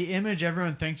 Yeah, the image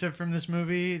everyone thinks of from this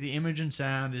movie, the image and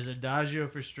sound, is Adagio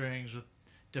for strings with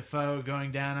Defoe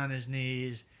going down on his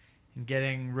knees and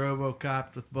getting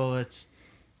RoboCopped with bullets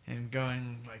and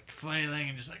going like flailing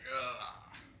and just like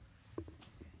ugh.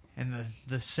 And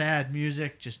the sad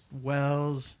music just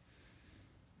wells.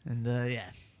 And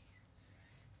yeah.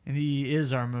 And he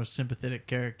is our most sympathetic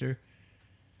character.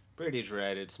 Brady's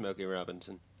right, it's Smokey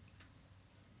Robinson.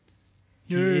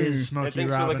 He is Hey, Smokey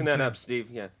thanks Robinson. for looking that up,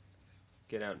 Steve. Yeah.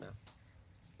 Get out now.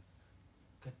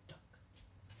 Good duck.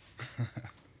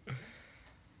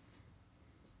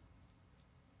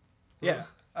 Yeah,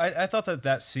 I thought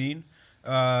that scene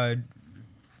kind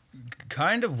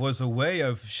of was a way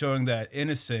of showing that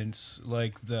innocence,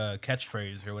 like the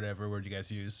catchphrase or whatever word you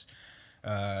guys used,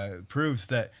 proves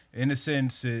that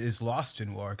innocence is lost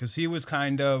in war. Because he was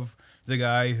kind of the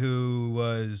guy who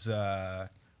was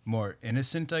more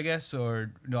innocent, I guess,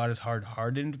 or not as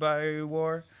hard-hardened by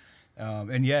war.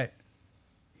 And yet,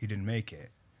 he didn't make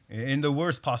it. In the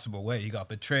worst possible way. He got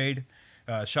betrayed,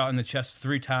 shot in the chest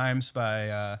 3 times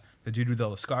by the dude with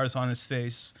all the scars on his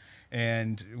face,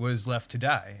 and was left to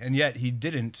die. And yet, he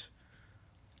didn't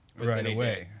But right then he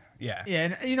away. Yeah. Yeah,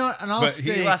 and you know what? And I'll But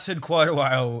stay. he lasted quite a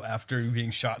while after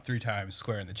being shot 3 times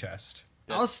square in the chest.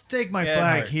 I'll stake my Yeah,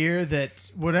 flag hard. here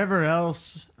that whatever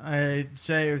else I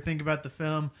say or think about the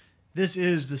film, this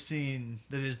is the scene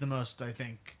that is the most, I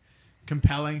think,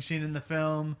 compelling scene in the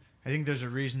film. I think there's a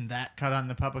reason that cut on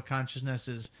the public consciousness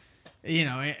is, you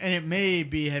know, and it may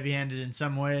be heavy-handed in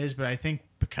some ways, but I think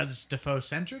because it's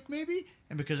Defoe-centric, maybe,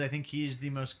 and because I think he's the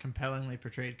most compellingly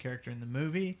portrayed character in the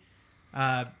movie,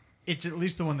 it's at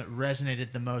least the one that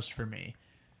resonated the most for me.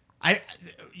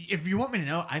 If you want me to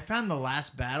know, I found the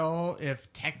last battle,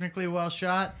 if technically well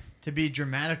shot, to be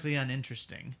dramatically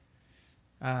uninteresting.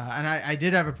 And I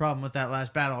did have a problem with that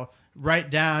last battle, right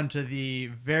down to the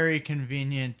very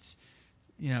convenient,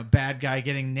 you know, bad guy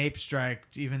getting nape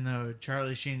striked, even though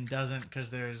Charlie Sheen doesn't, because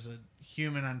there's a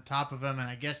human on top of him, and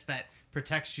I guess that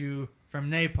protects you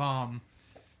from napalm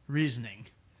reasoning.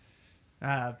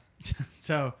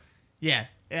 So, yeah,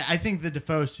 I think the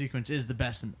Defoe sequence is the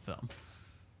best in the film.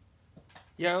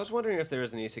 Yeah, I was wondering if there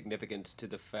was any significance to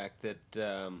the fact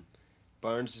that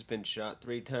Barnes has been shot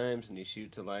 3 times and he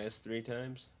shoots Elias 3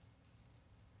 times.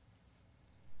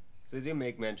 They do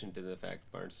make mention to the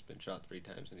fact Barnes has been shot 3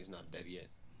 times and he's not dead yet.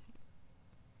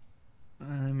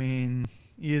 I mean,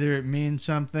 either it means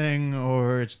something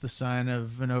or it's the sign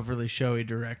of an overly showy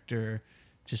director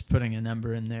just putting a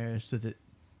number in there so that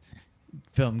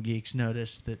film geeks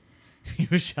notice that he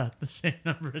was shot the same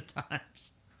number of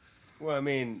times. Well, I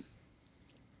mean,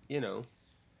 you know,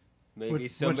 maybe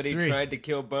What's somebody 3? tried to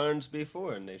kill Barnes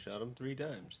before and they shot him 3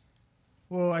 times.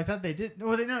 Well, I thought they did.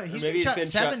 Well, they know he's maybe been he's shot been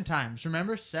 7 times.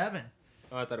 Remember, 7.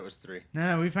 Oh, I thought it was 3.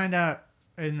 No, we find out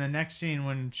in the next scene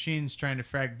when Sheen's trying to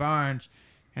frag Barnes,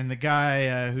 and the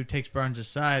guy who takes Barnes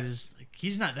aside is like,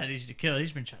 he's not that easy to kill.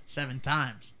 He's been shot 7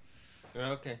 times.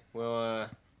 Okay, well,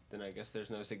 then I guess there's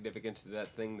no significance to that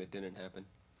thing that didn't happen.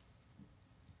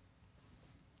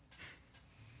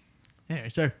 Anyway,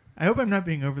 so I hope I'm not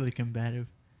being overly combative.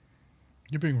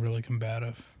 You're being really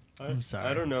combative. I'm sorry.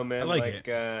 I don't know, man. I like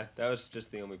that was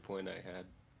just the only point I had,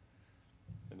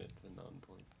 and it's a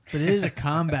non-point. But it is a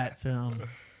combat film.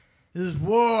 This is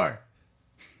war.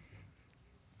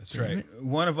 That's right.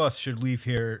 One of us should leave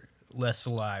here less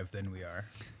alive than we are.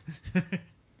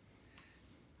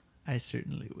 I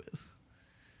certainly will.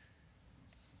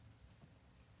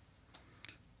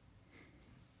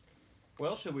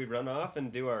 Well, should we run off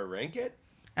and do our rank it?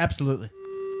 Absolutely.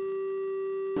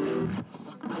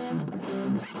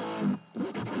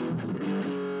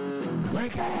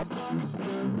 Wake it!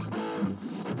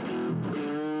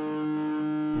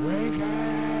 Wake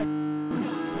it!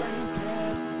 Wake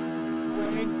it!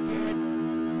 Wake it!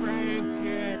 Wake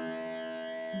it!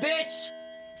 Bitch!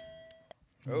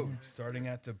 Oh, starting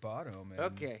at the bottom. And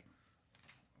Okay.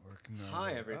 Working our Hi,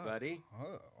 way up. everybody.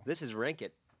 Oh. This is Rank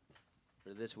It.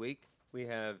 For this week, we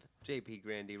have JP,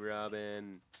 Grandy,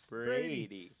 Robin,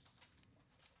 Brady.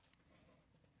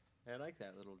 I like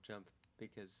that little jump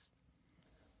because.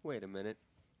 Wait a minute.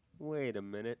 Wait a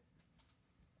minute.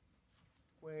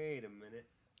 Wait a minute.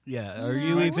 Yeah, are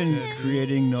you even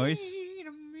creating noise? Wait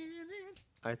a minute.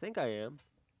 I think I am.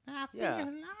 I Yeah.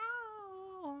 feel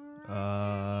alright.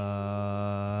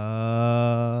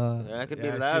 I could yeah, be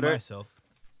I see louder. myself.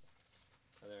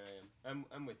 Oh, there I am.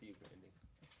 I'm with you, Grandy.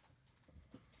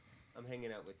 I'm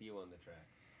hanging out with you on the track.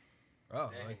 Oh,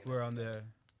 Dang like it. we're on the.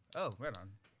 Oh, right on.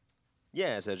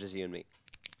 Yeah, so it's just you and me.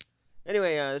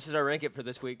 Anyway, this is our rank it for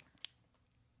this week.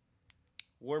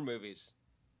 War movies.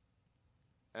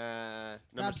 Number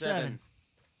Top 7 7.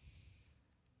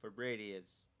 for Brady is.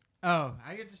 Oh,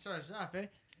 I get to start us off, eh?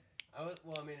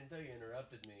 Until you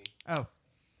interrupted me. Oh,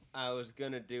 I was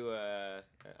gonna do a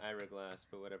Ira Glass,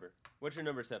 but whatever. What's your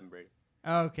number 7, Brady?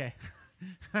 okay.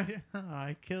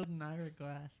 I killed an Ira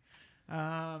Glass.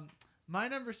 My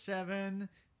number 7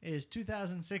 is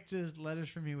 2006's Letters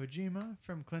from Iwo Jima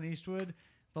from Clint Eastwood.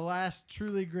 The last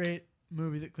truly great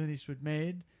movie that Clint Eastwood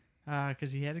made.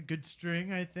 Because he had a good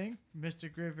string, I think.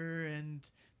 Mystic River and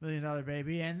 $1 Million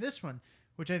Baby. And this one,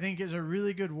 which I think is a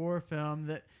really good war film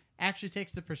that actually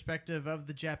takes the perspective of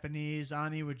the Japanese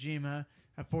on Iwo Jima,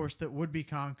 a force that would be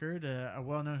conquered, a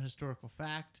well-known historical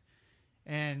fact.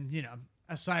 And, you know,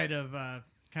 aside of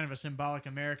kind of a symbolic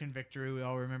American victory, we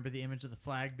all remember the image of the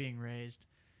flag being raised.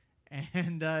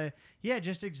 And,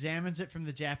 just examines it from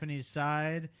the Japanese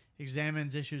side,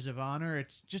 examines issues of honor.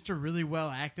 It's just a really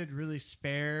well-acted, really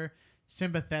spare,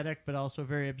 sympathetic, but also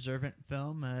very observant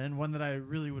film, and one that I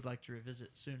really would like to revisit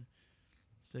soon.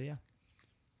 So, yeah.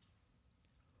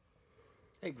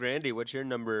 Hey, Grandy, what's your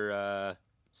number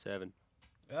 7?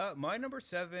 My number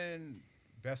 7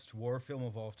 best war film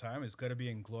of all time is going to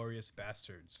be Inglourious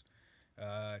Bastards.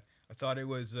 I thought it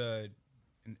was an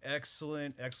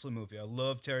excellent movie. I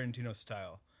love Tarantino's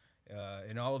style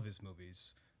in all of his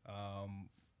movies,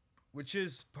 which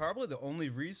is probably the only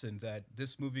reason that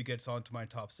this movie gets onto my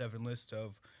top 7 list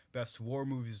of best war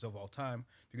movies of all time,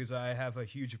 because I have a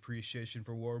huge appreciation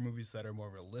for war movies that are more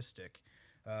realistic.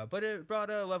 But it brought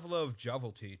a level of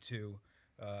jovialty to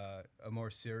a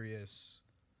more serious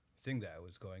thing that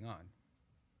was going on.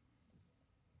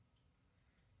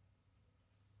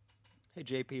 Hey,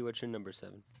 JP, what's your number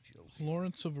 7?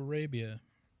 Lawrence of Arabia,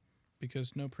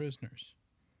 because no prisoners.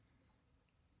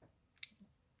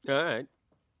 All right.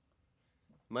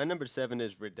 My number 7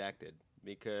 is Redacted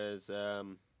because I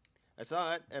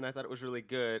saw it and I thought it was really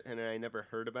good, and I never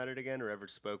heard about it again or ever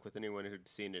spoke with anyone who'd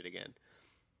seen it again.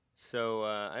 So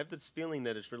I have this feeling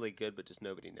that it's really good, but just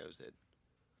nobody knows it.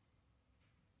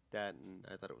 That, and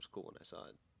I thought it was cool when I saw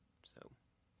it. So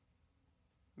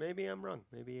maybe I'm wrong.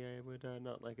 Maybe I would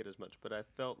not like it as much, but I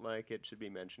felt like it should be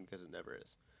mentioned because it never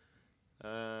is.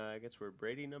 I guess we're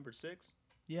Brady, number 6.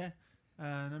 Yeah.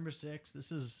 Number 6.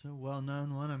 This is a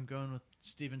well-known one. I'm going with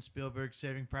Steven Spielberg's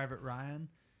Saving Private Ryan.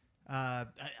 A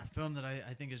film that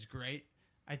I think is great.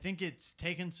 I think it's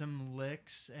taken some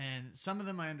licks, and some of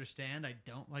them I understand. I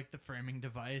don't like the framing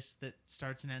device that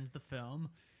starts and ends the film.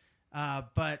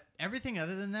 But everything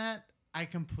other than that, I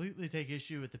completely take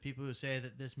issue with the people who say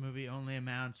that this movie only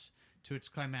amounts to its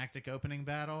climactic opening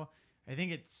battle. I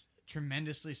think it's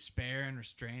tremendously spare and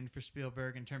restrained for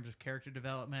Spielberg in terms of character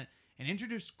development, and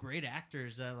introduced great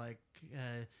actors like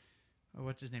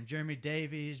what's his name, Jeremy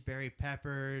Davies, Barry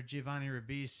Pepper, Giovanni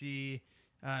Ribisi.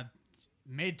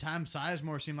 Made Tom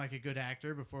Sizemore seem like a good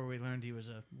actor before we learned he was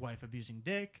a wife-abusing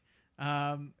dick,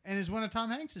 and is one of Tom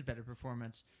Hanks' better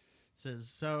performances.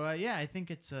 So, I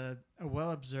think it's a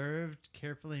well-observed,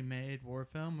 carefully made war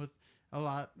film with a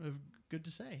lot of good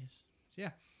to say. So,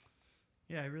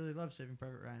 I really love Saving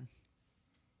Private Ryan.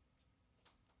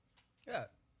 Yeah.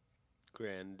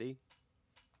 Grandy.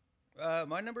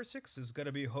 My number 6 is going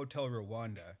to be Hotel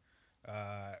Rwanda.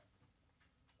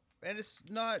 And it's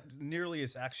not nearly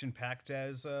as action packed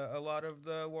as a lot of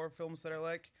the war films that I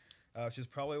like, which is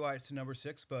probably why it's number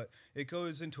 6. But it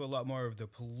goes into a lot more of the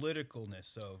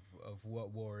politicalness of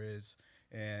what war is,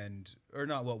 or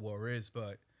not what war is,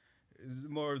 but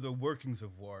more of the workings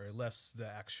of war, less the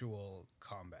actual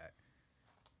combat.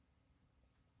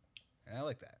 And I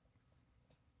like that.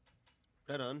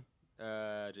 Right on.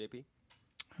 JP?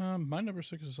 My number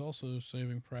 6 is also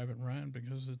Saving Private Ryan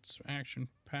because it's action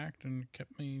packed and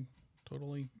kept me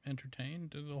totally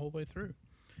entertained the whole way through.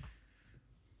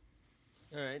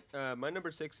 All right. My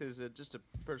number 6 is just a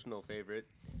personal favorite.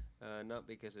 Not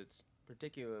because it's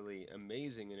particularly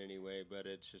amazing in any way, but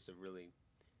it's just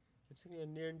it's a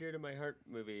near and dear to my heart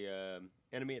movie,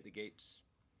 Enemy at the Gates,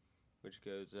 which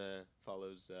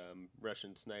follows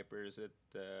Russian snipers at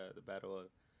the Battle of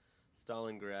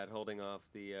Stalingrad, holding off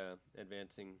the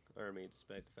advancing army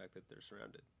despite the fact that they're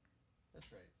surrounded.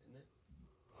 That's right, isn't it?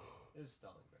 It is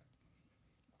Stalingrad.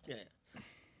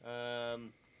 Yeah.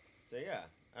 So yeah,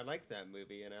 I liked that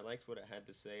movie, and I liked what it had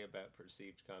to say about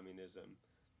perceived communism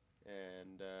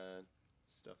and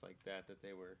stuff like that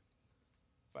they were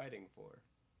fighting for.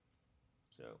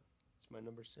 So it's my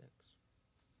number 6.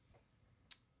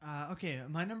 Okay,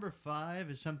 my number 5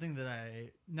 is something that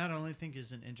I not only think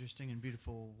is an interesting and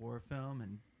beautiful war film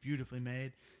and beautifully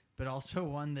made, but also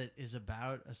one that is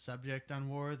about a subject on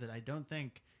war that I don't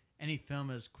think any film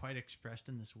has quite expressed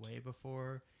in this way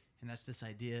before. And that's this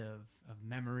idea of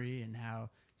memory and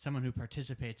how someone who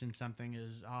participates in something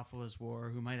as awful as war,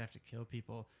 who might have to kill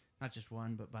people, not just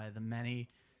one, but by the many,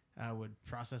 would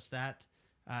process that.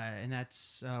 And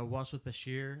that's Waltz with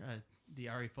Bashir, the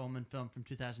Ari Folman film from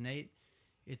 2008.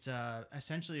 It's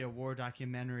essentially a war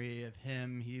documentary of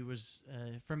him. He was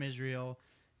from Israel,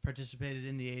 participated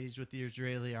in the 80s with the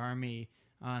Israeli army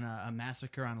on a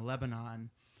massacre on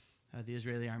Lebanon. The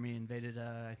Israeli army invaded,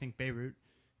 I think, Beirut,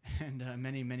 and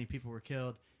many, many people were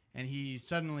killed. And he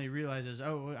suddenly realizes,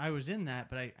 oh, I was in that,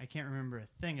 but I can't remember a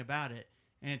thing about it.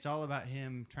 And it's all about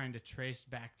him trying to trace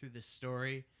back through this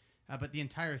story. But the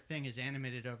entire thing is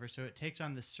animated over, so it takes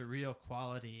on this surreal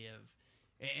quality of...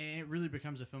 And it really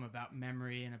becomes a film about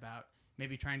memory and about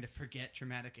maybe trying to forget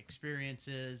traumatic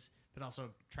experiences, but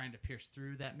also trying to pierce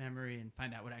through that memory and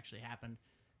find out what actually happened.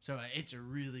 So it's a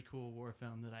really cool war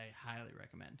film that I highly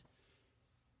recommend.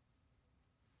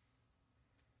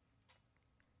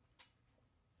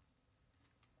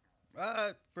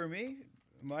 For me,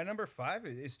 my number 5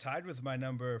 is tied with my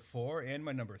number 4 and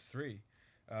my number 3,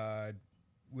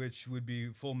 which would be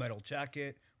Full Metal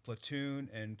Jacket, Platoon,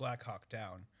 and Black Hawk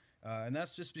Down. And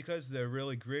that's just because they're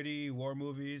really gritty war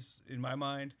movies, in my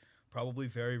mind, probably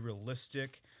very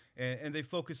realistic. And they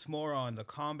focus more on the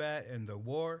combat and the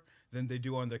war than they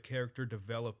do on the character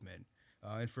development.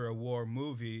 And for a war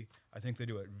movie, I think they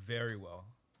do it very well.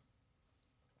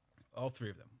 All 3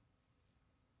 of them.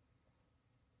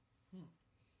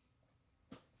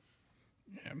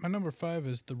 Yeah, my number 5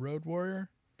 is The Road Warrior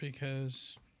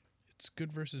because it's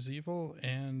good versus evil,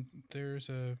 and there's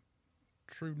a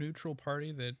true neutral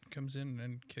party that comes in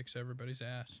and kicks everybody's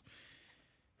ass.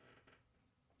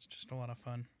 It's just a lot of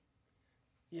fun.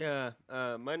 Yeah,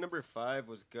 my number 5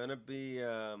 was gonna be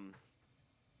Hurt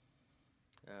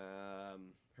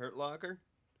Locker,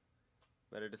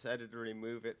 but I decided to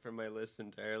remove it from my list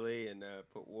entirely and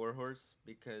put War Horse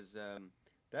because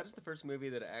that is the first movie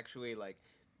that actually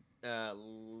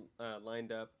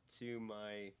lined up to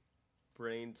my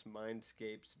brain's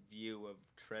mindscape's view of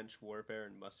trench warfare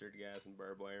and mustard gas and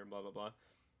barbed wire and blah blah blah.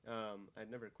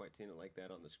 I'd never quite seen it like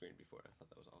that on the screen before. I thought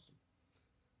that was awesome.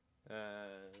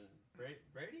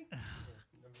 Brady?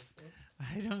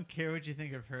 I don't care what you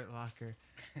think of Hurt Locker,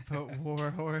 but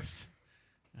War Horse.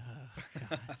 Oh,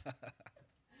 God.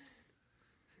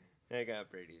 I got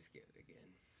Brady's gift again.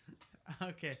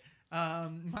 Okay.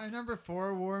 My number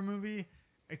 4 war movie,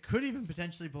 it could even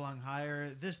potentially belong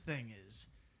higher. This thing is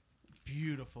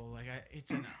beautiful.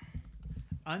 It's an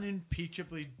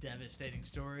unimpeachably devastating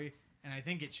story, and I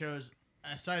think it shows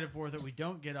a side of war that we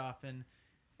don't get often,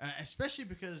 especially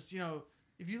because,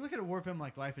 if you look at a war film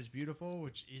like Life is Beautiful,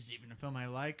 which is even a film I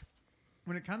like,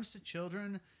 when it comes to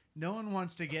children, no one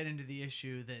wants to get into the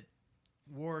issue that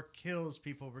war kills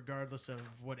people regardless of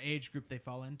what age group they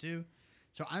fall into.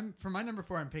 So for my number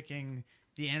 4, I'm picking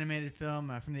the animated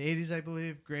film from the 80s, I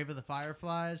believe, Grave of the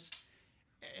Fireflies.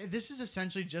 This is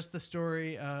essentially just the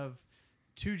story of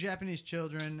 2 Japanese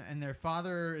children, and their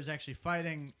father is actually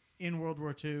fighting in World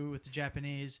War II with the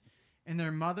Japanese, and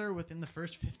their mother, within the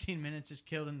first 15 minutes, is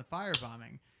killed in the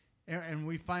firebombing. And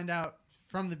we find out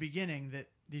from the beginning that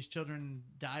these children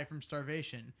die from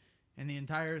starvation, and the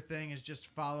entire thing is just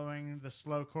following the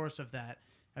slow course of that.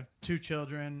 have 2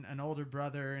 children, an older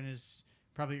brother in his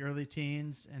probably early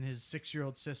teens, and his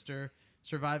 6-year-old sister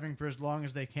surviving for as long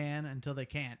as they can until they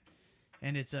can't.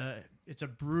 And it's a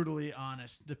brutally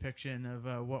honest depiction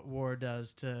of what war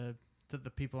does to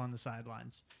the people on the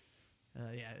sidelines.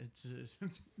 It's a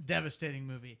devastating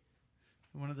movie.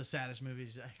 One of the saddest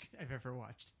movies I've ever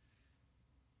watched.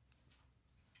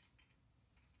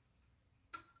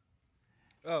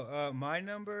 My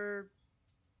number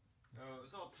Oh, it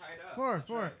was all tied up.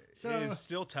 4. So is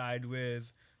still tied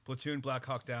with Platoon, Black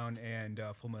Hawk Down, and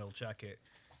Full Metal Jacket.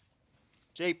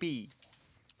 JP.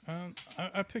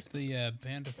 I picked the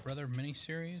Band of Brother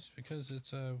miniseries because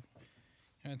it's a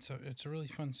really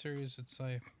fun series. It's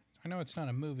like, I know it's not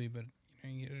a movie, but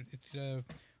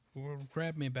what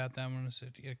grabbed me about that one is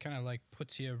it kind of like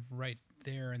puts you right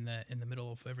there in the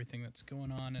middle of everything that's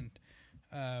going on,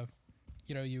 and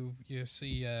you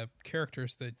see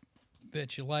characters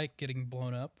that you like getting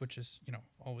blown up, which is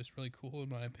always really cool in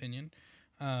my opinion.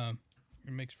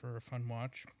 It makes for a fun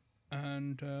watch,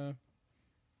 and for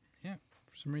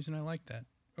some reason I like that.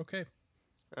 Okay.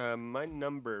 My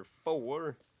number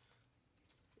 4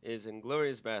 is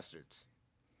Inglourious Bastards.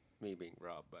 Me being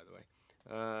Rob, by the way.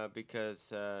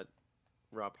 Because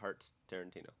Rob Hart's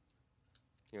Tarantino.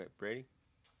 Anyway, Brady?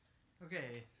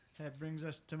 Okay, that brings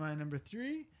us to my number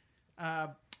 3.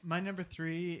 My number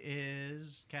 3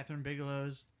 is Catherine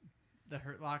Bigelow's The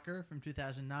Hurt Locker from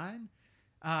 2009.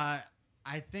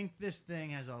 I think this thing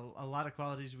has a lot of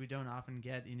qualities we don't often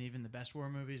get in even the best war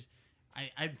movies.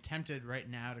 I'm tempted right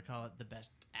now to call it the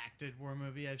best acted war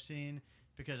movie I've seen,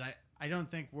 because I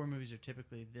don't think war movies are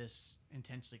typically this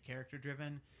intensely character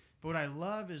driven. But what I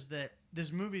love is that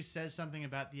this movie says something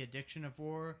about the addiction of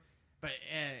war, but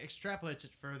extrapolates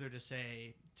it further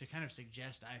to kind of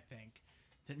suggest, I think,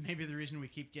 that maybe the reason we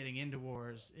keep getting into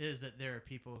wars is that there are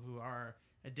people who are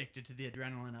addicted to the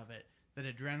adrenaline of it. That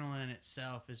adrenaline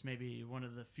itself is maybe one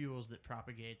of the fuels that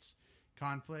propagates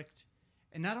conflict.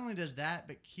 And not only does that,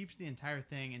 but keeps the entire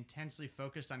thing intensely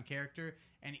focused on character.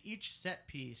 And each set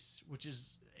piece, which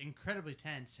is incredibly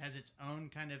tense, has its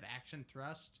own kind of action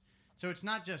thrust. So it's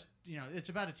not just, it's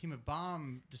about a team of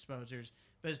bomb disposers,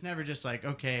 but it's never just like,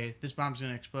 okay, this bomb's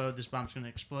going to explode, this bomb's going to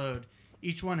explode.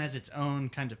 Each one has its own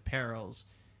kind of perils.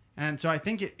 And so I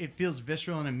think it feels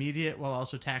visceral and immediate while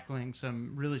also tackling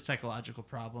some really psychological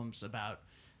problems about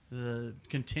the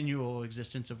continual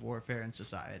existence of warfare in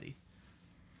society.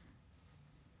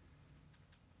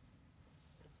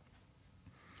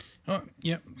 Oh,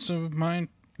 yeah. So mine,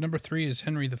 number 3 is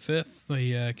Henry V,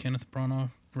 the Kenneth Branagh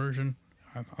version.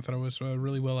 I thought it was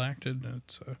really well acted.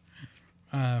 It's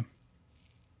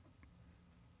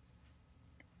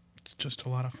just a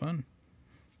lot of fun.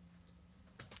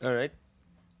 All right.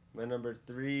 My number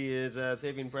 3 is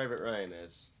Saving Private Ryan,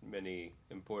 as many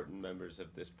important members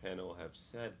of this panel have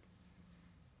said.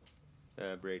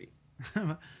 Brady.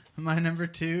 My number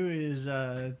 2 is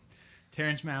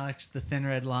Terrence Malick's The Thin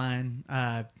Red Line.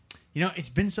 It's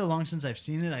been so long since I've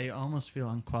seen it, I almost feel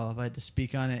unqualified to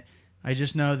speak on it. I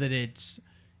just know that it's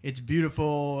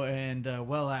beautiful and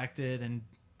well acted and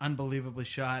unbelievably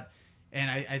shot. And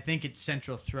I think its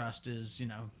central thrust is,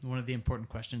 one of the important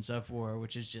questions of war,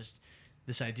 which is just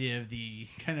this idea of the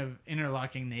kind of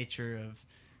interlocking nature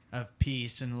of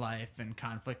peace and life and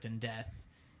conflict and death.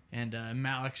 And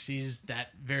Malick sees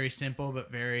that very simple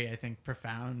but very, I think,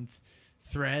 profound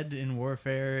thread in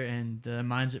warfare and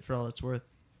mines it for all it's worth.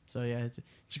 So, yeah,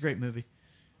 it's a great movie.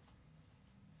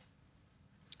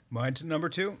 Mine number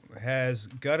 2 has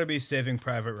got to be Saving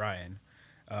Private Ryan.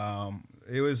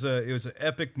 It was an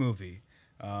epic movie,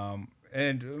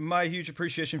 and my huge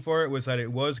appreciation for it was that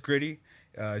it was gritty,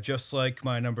 just like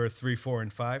my number 3, 4,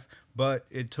 and 5. But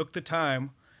it took the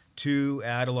time to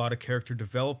add a lot of character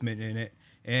development in it,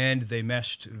 and they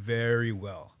meshed very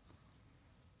well.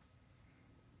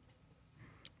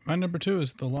 My number 2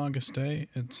 is The Longest Day.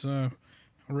 It's a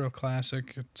real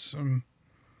classic. It's a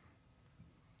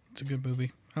good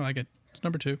movie. I like it. It's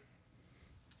number 2.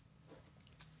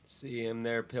 See him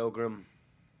there, Pilgrim.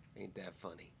 Ain't that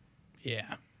funny?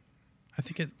 Yeah. I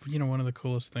think one of the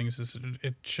coolest things is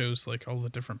it shows like all the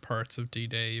different parts of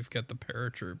D-Day. You've got the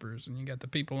paratroopers and you got the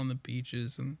people on the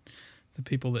beaches and the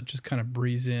people that just kind of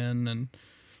breeze in and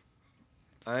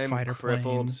I'm fighter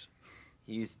crippled. planes.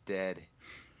 He's dead.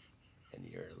 And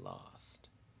you're lost.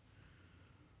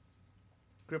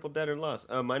 Crippled, dead, or lost.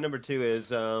 My number 2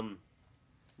 is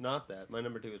not that. My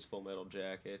number 2 is Full Metal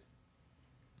Jacket.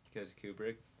 Because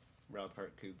Kubrick. Rob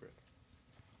Hart Kubrick.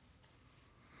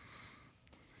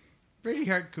 Brady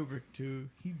Hart Kubrick, too.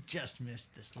 He just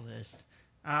missed this list.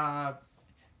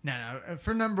 No.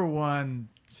 For number 1,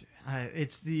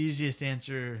 it's the easiest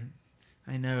answer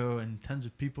I know, and tons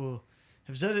of people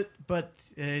have said it, but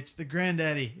it's the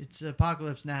granddaddy. It's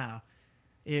Apocalypse Now.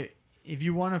 If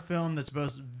you want a film that's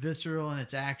both visceral in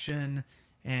its action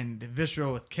and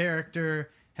visceral with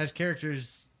character, has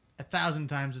characters 1,000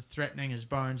 times as threatening as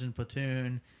Barnes and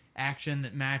Platoon, action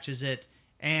that matches it,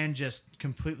 and just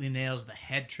completely nails the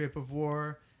head trip of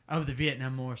war, of the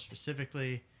Vietnam War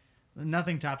specifically,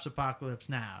 nothing tops Apocalypse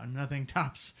Now. Nothing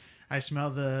tops I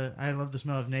love the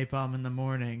smell of napalm in the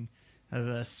morning, of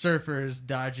surfers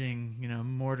dodging,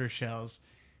 mortar shells.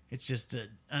 It's just an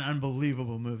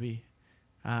unbelievable movie.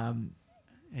 An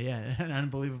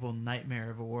unbelievable nightmare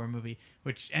of a war movie,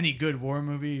 which any good war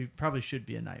movie probably should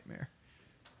be a nightmare.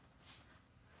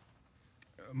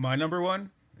 My number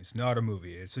one is not a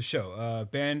movie. It's a show.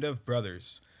 Band of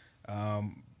Brothers.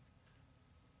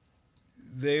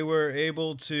 They were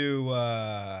able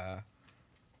to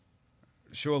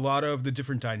show a lot of the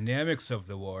different dynamics of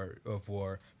the war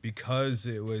because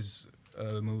it was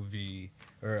a movie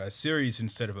or a series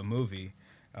instead of a movie,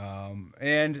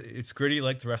 and it's gritty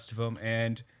like the rest of them,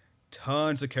 and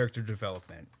tons of character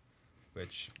development,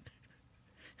 which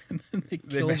And then they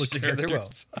they kill the meshed together well.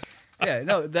 characters. Yeah,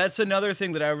 no, that's another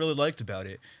thing that I really liked about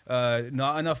it.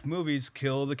 Not enough movies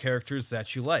kill the characters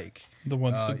that you like. The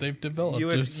ones that they've developed. You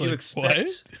It's like,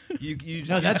 expect what? you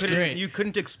No, that's couldn't- great. You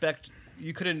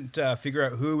couldn't figure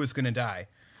out who was going to die,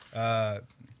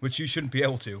 which you shouldn't be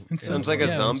able to. And Sounds like a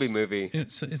yeah, zombie it's- movie.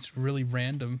 It's really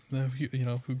random.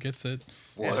 Who gets it?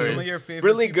 Yeah, Word. some of your favorite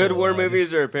Really good people, war just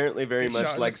movies are apparently very get shot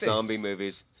much in like the face. zombie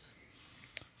movies.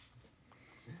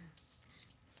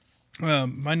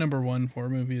 My number one horror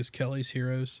movie is Kelly's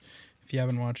Heroes. If you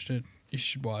haven't watched it, you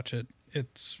should watch it.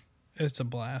 It's a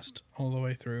blast all the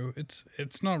way through.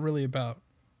 It's not really about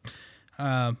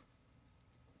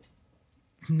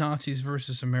Nazis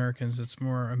versus Americans. It's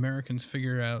more Americans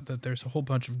figure out that there's a whole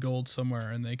bunch of gold somewhere,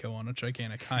 and they go on a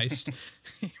gigantic heist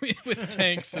with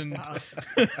tanks and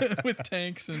with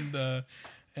tanks and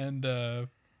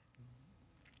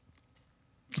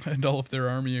all of their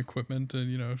army equipment,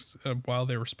 and while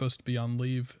they were supposed to be on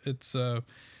leave. It's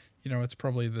it's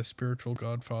probably the spiritual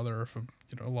godfather of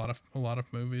a lot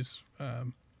of movies.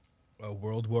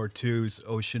 World War II's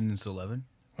Ocean's 11.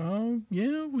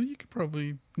 Yeah, well, you could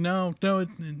probably no,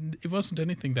 it wasn't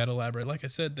anything that elaborate. Like I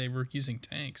said, they were using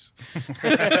tanks.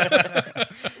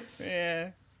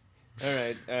 Yeah. All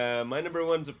right. My number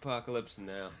one's Apocalypse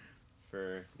Now.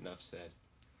 For enough said.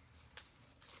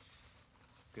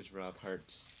 Because Rob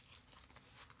Hart's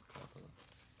Coppola.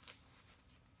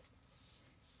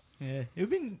 Yeah,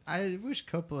 I wish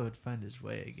Coppola would find his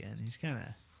way again. He's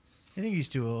I think he's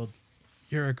too old.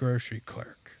 You're a grocery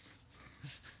clerk.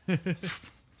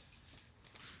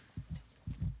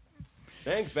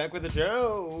 Thanks. Back with the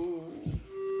show.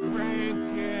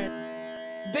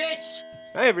 Bitch!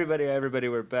 Hi everybody.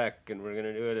 We're back, and we're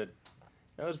gonna do it.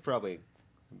 That was probably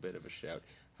a bit of a shout.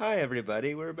 Hi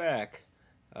everybody. We're back.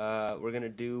 We're gonna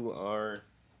do our.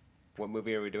 What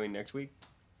movie are we doing next week?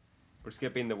 We're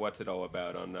skipping the What's It All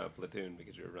About on Platoon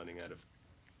because we're running out of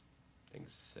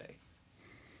things to say.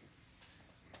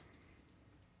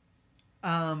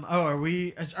 Are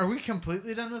we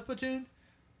completely done with Platoon?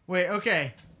 Wait,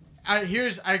 okay.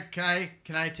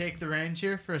 Can I take the reins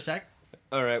here for a sec?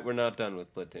 All right, we're not done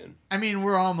with Platoon. I mean,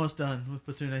 we're almost done with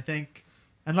Platoon, I think.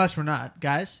 Unless we're not.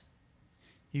 Guys,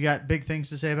 you got big things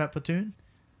to say about Platoon?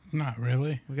 Not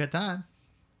really. We got time.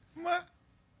 What?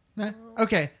 Nah?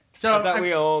 Okay. So I thought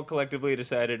we all collectively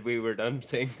decided we were done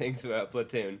saying things about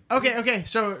Platoon. Okay.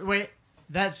 So wait.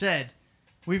 That said,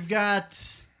 we've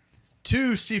got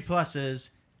 2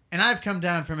 C+s, and I've come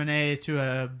down from an A to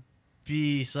a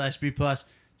B/B+.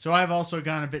 So I've also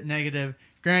gone a bit negative.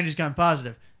 Grandy's gone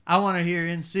positive. I want to hear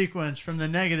in sequence from the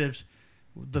negatives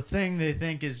the thing they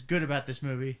think is good about this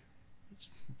movie. It's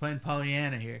playing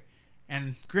Pollyanna here.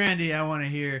 And Grandy, I want to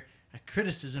hear a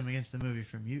criticism against the movie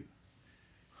from you.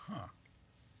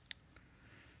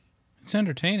 It's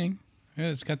entertaining. Yeah,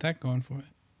 it's got that going for it.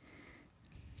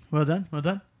 Well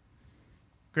done.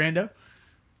 Grando?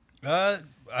 I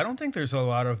don't think there's a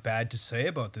lot of bad to say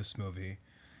about this movie.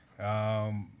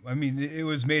 I mean, it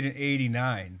was made in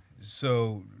 '89,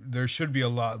 so there should be a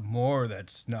lot more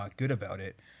that's not good about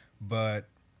it. But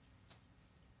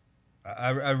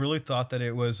I really thought that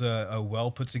it was a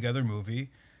well put together movie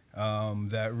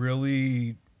that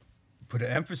really put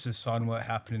an emphasis on what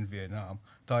happened in Vietnam.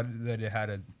 Thought that it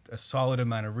had a solid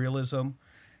amount of realism,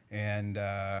 and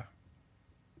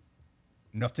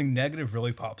nothing negative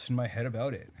really pops in my head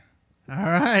about it. All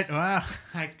right. Wow.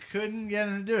 I couldn't get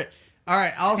him to do it. All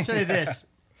right. I'll say this.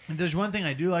 If there's one thing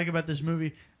I do like about this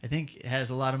movie, I think it has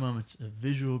a lot of moments of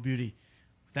visual beauty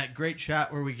that great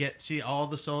shot where we see all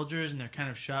the soldiers and they're kind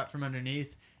of shot from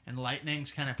underneath and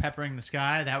lightning's kind of peppering the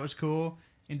sky. That was cool.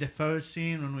 In Defoe's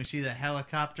scene when we see the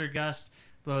helicopter gust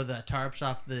blow the tarps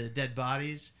off the dead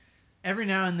bodies. Every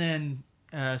now and then,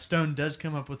 Stone does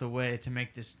come up with a way to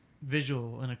make this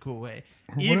visual in a cool way.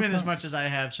 Even as much as I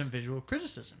have some visual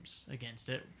criticisms against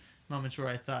it. Moments where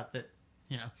I thought that,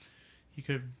 he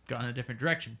could have gone a different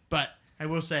direction. But I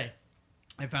will say,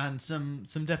 I found some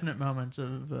definite moments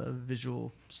of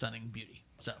visual stunning beauty.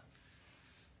 So,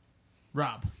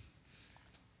 Rob.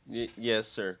 Yes,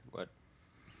 sir. What?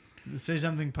 Say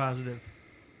something positive.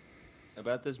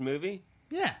 About this movie?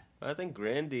 Yeah. I think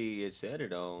Grandy had said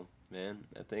it all, man.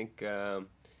 I think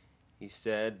he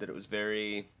said that it was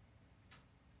very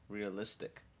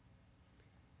realistic.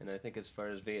 And I think as far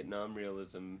as Vietnam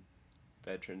realism,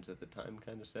 veterans at the time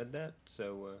kind of said that.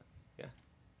 So, yeah.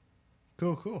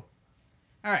 Cool.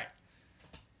 All right.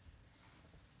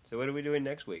 So what are we doing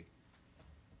next week?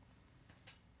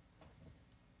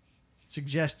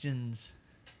 Suggestions.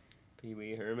 Pee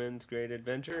Wee Herman's Great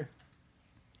Adventure?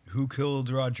 Who Killed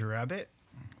Roger Rabbit?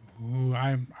 Ooh,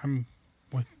 I'm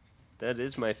with. That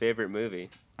is my favorite movie.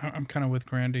 I'm kind of with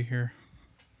Grandy here.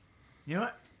 You know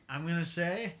what? I'm going to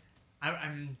say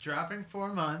I'm dropping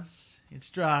 4 months. It's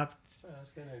dropped. I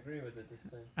was going to agree with it this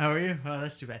time. Oh, are you? Oh,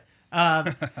 that's too bad.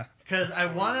 Because I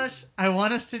want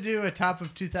us to do a top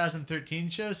of 2013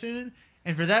 show soon.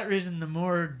 And for that reason, the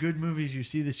more good movies you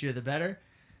see this year, the better.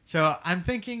 So I'm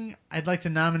thinking I'd like to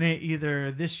nominate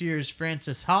either this year's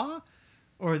Francis Ha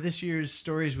or this year's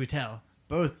Stories We Tell.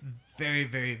 Both very,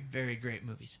 very, very great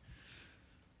movies.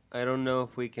 I don't know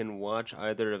if we can watch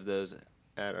either of those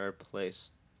at our place.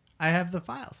 I have the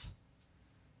files.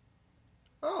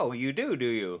 Oh, you do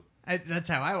you? That's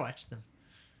how I watch them.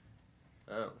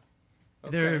 Oh.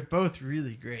 Okay. They're both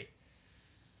really great.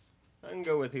 I can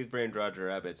go with Who Framed Roger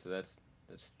Rabbit, so that's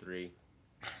 3.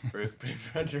 For Who Framed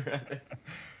Roger Rabbit.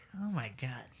 Oh my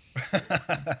god.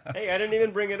 Hey, I didn't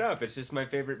even bring it up. It's just my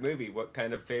favorite movie. What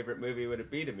kind of favorite movie would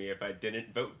it be to me if I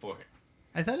didn't vote for it?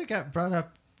 I thought it got brought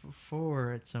up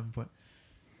before at some point.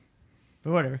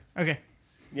 But whatever. Okay.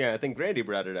 Yeah, I think Grandy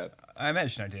brought it up. I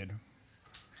imagine I did.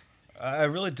 I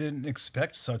really didn't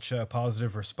expect such a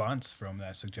positive response from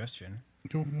that suggestion.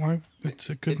 Why? It's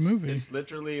a good movie. It's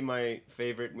literally my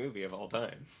favorite movie of all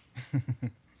time.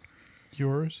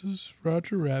 Yours is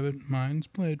Roger Rabbit. Mine's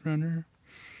Blade Runner.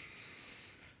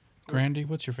 Grandy,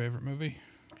 what's your favorite movie?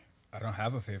 I don't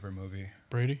have a favorite movie.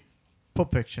 Brady?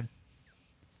 Pulp Fiction.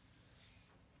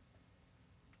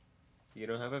 You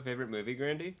don't have a favorite movie,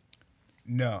 Grandy?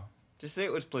 No. Just say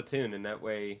it was Platoon, and that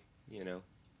way,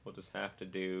 we'll just have to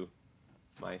do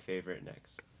my favorite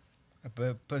next.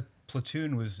 But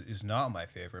Platoon is not my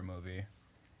favorite movie.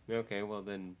 Okay, well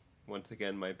then, once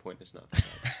again, my point is not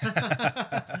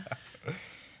that.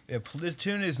 Yeah,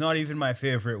 Platoon is not even my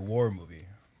favorite war movie.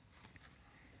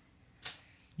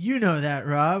 You know that,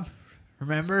 Rob.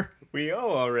 Remember? We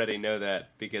all already know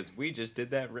that because we just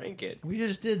did that rank it. We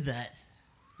just did that.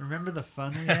 Remember the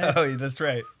fun we had? Oh, that's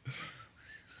right.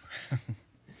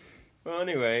 Well,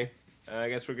 anyway, I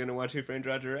guess we're going to watch Who Framed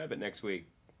Roger Rabbit next week.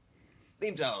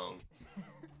 Theme song.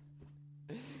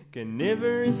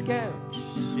 Carnivorous couch,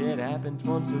 it happens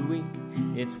once a week.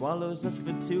 It swallows us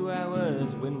for 2 hours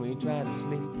when we try to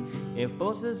sleep. It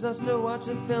forces us to watch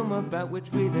a film about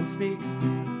which we then speak.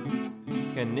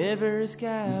 Carnivorous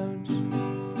couch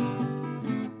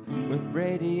with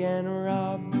Brady and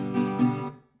Rob.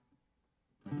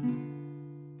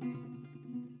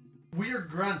 We're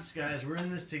grunts, guys. We're in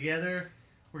this together.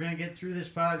 We're going to get through this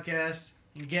podcast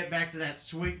and get back to that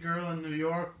sweet girl in New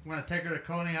York. We're going to take her to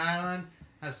Coney Island,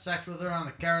 have sex with her on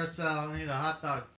the carousel, and eat a hot dog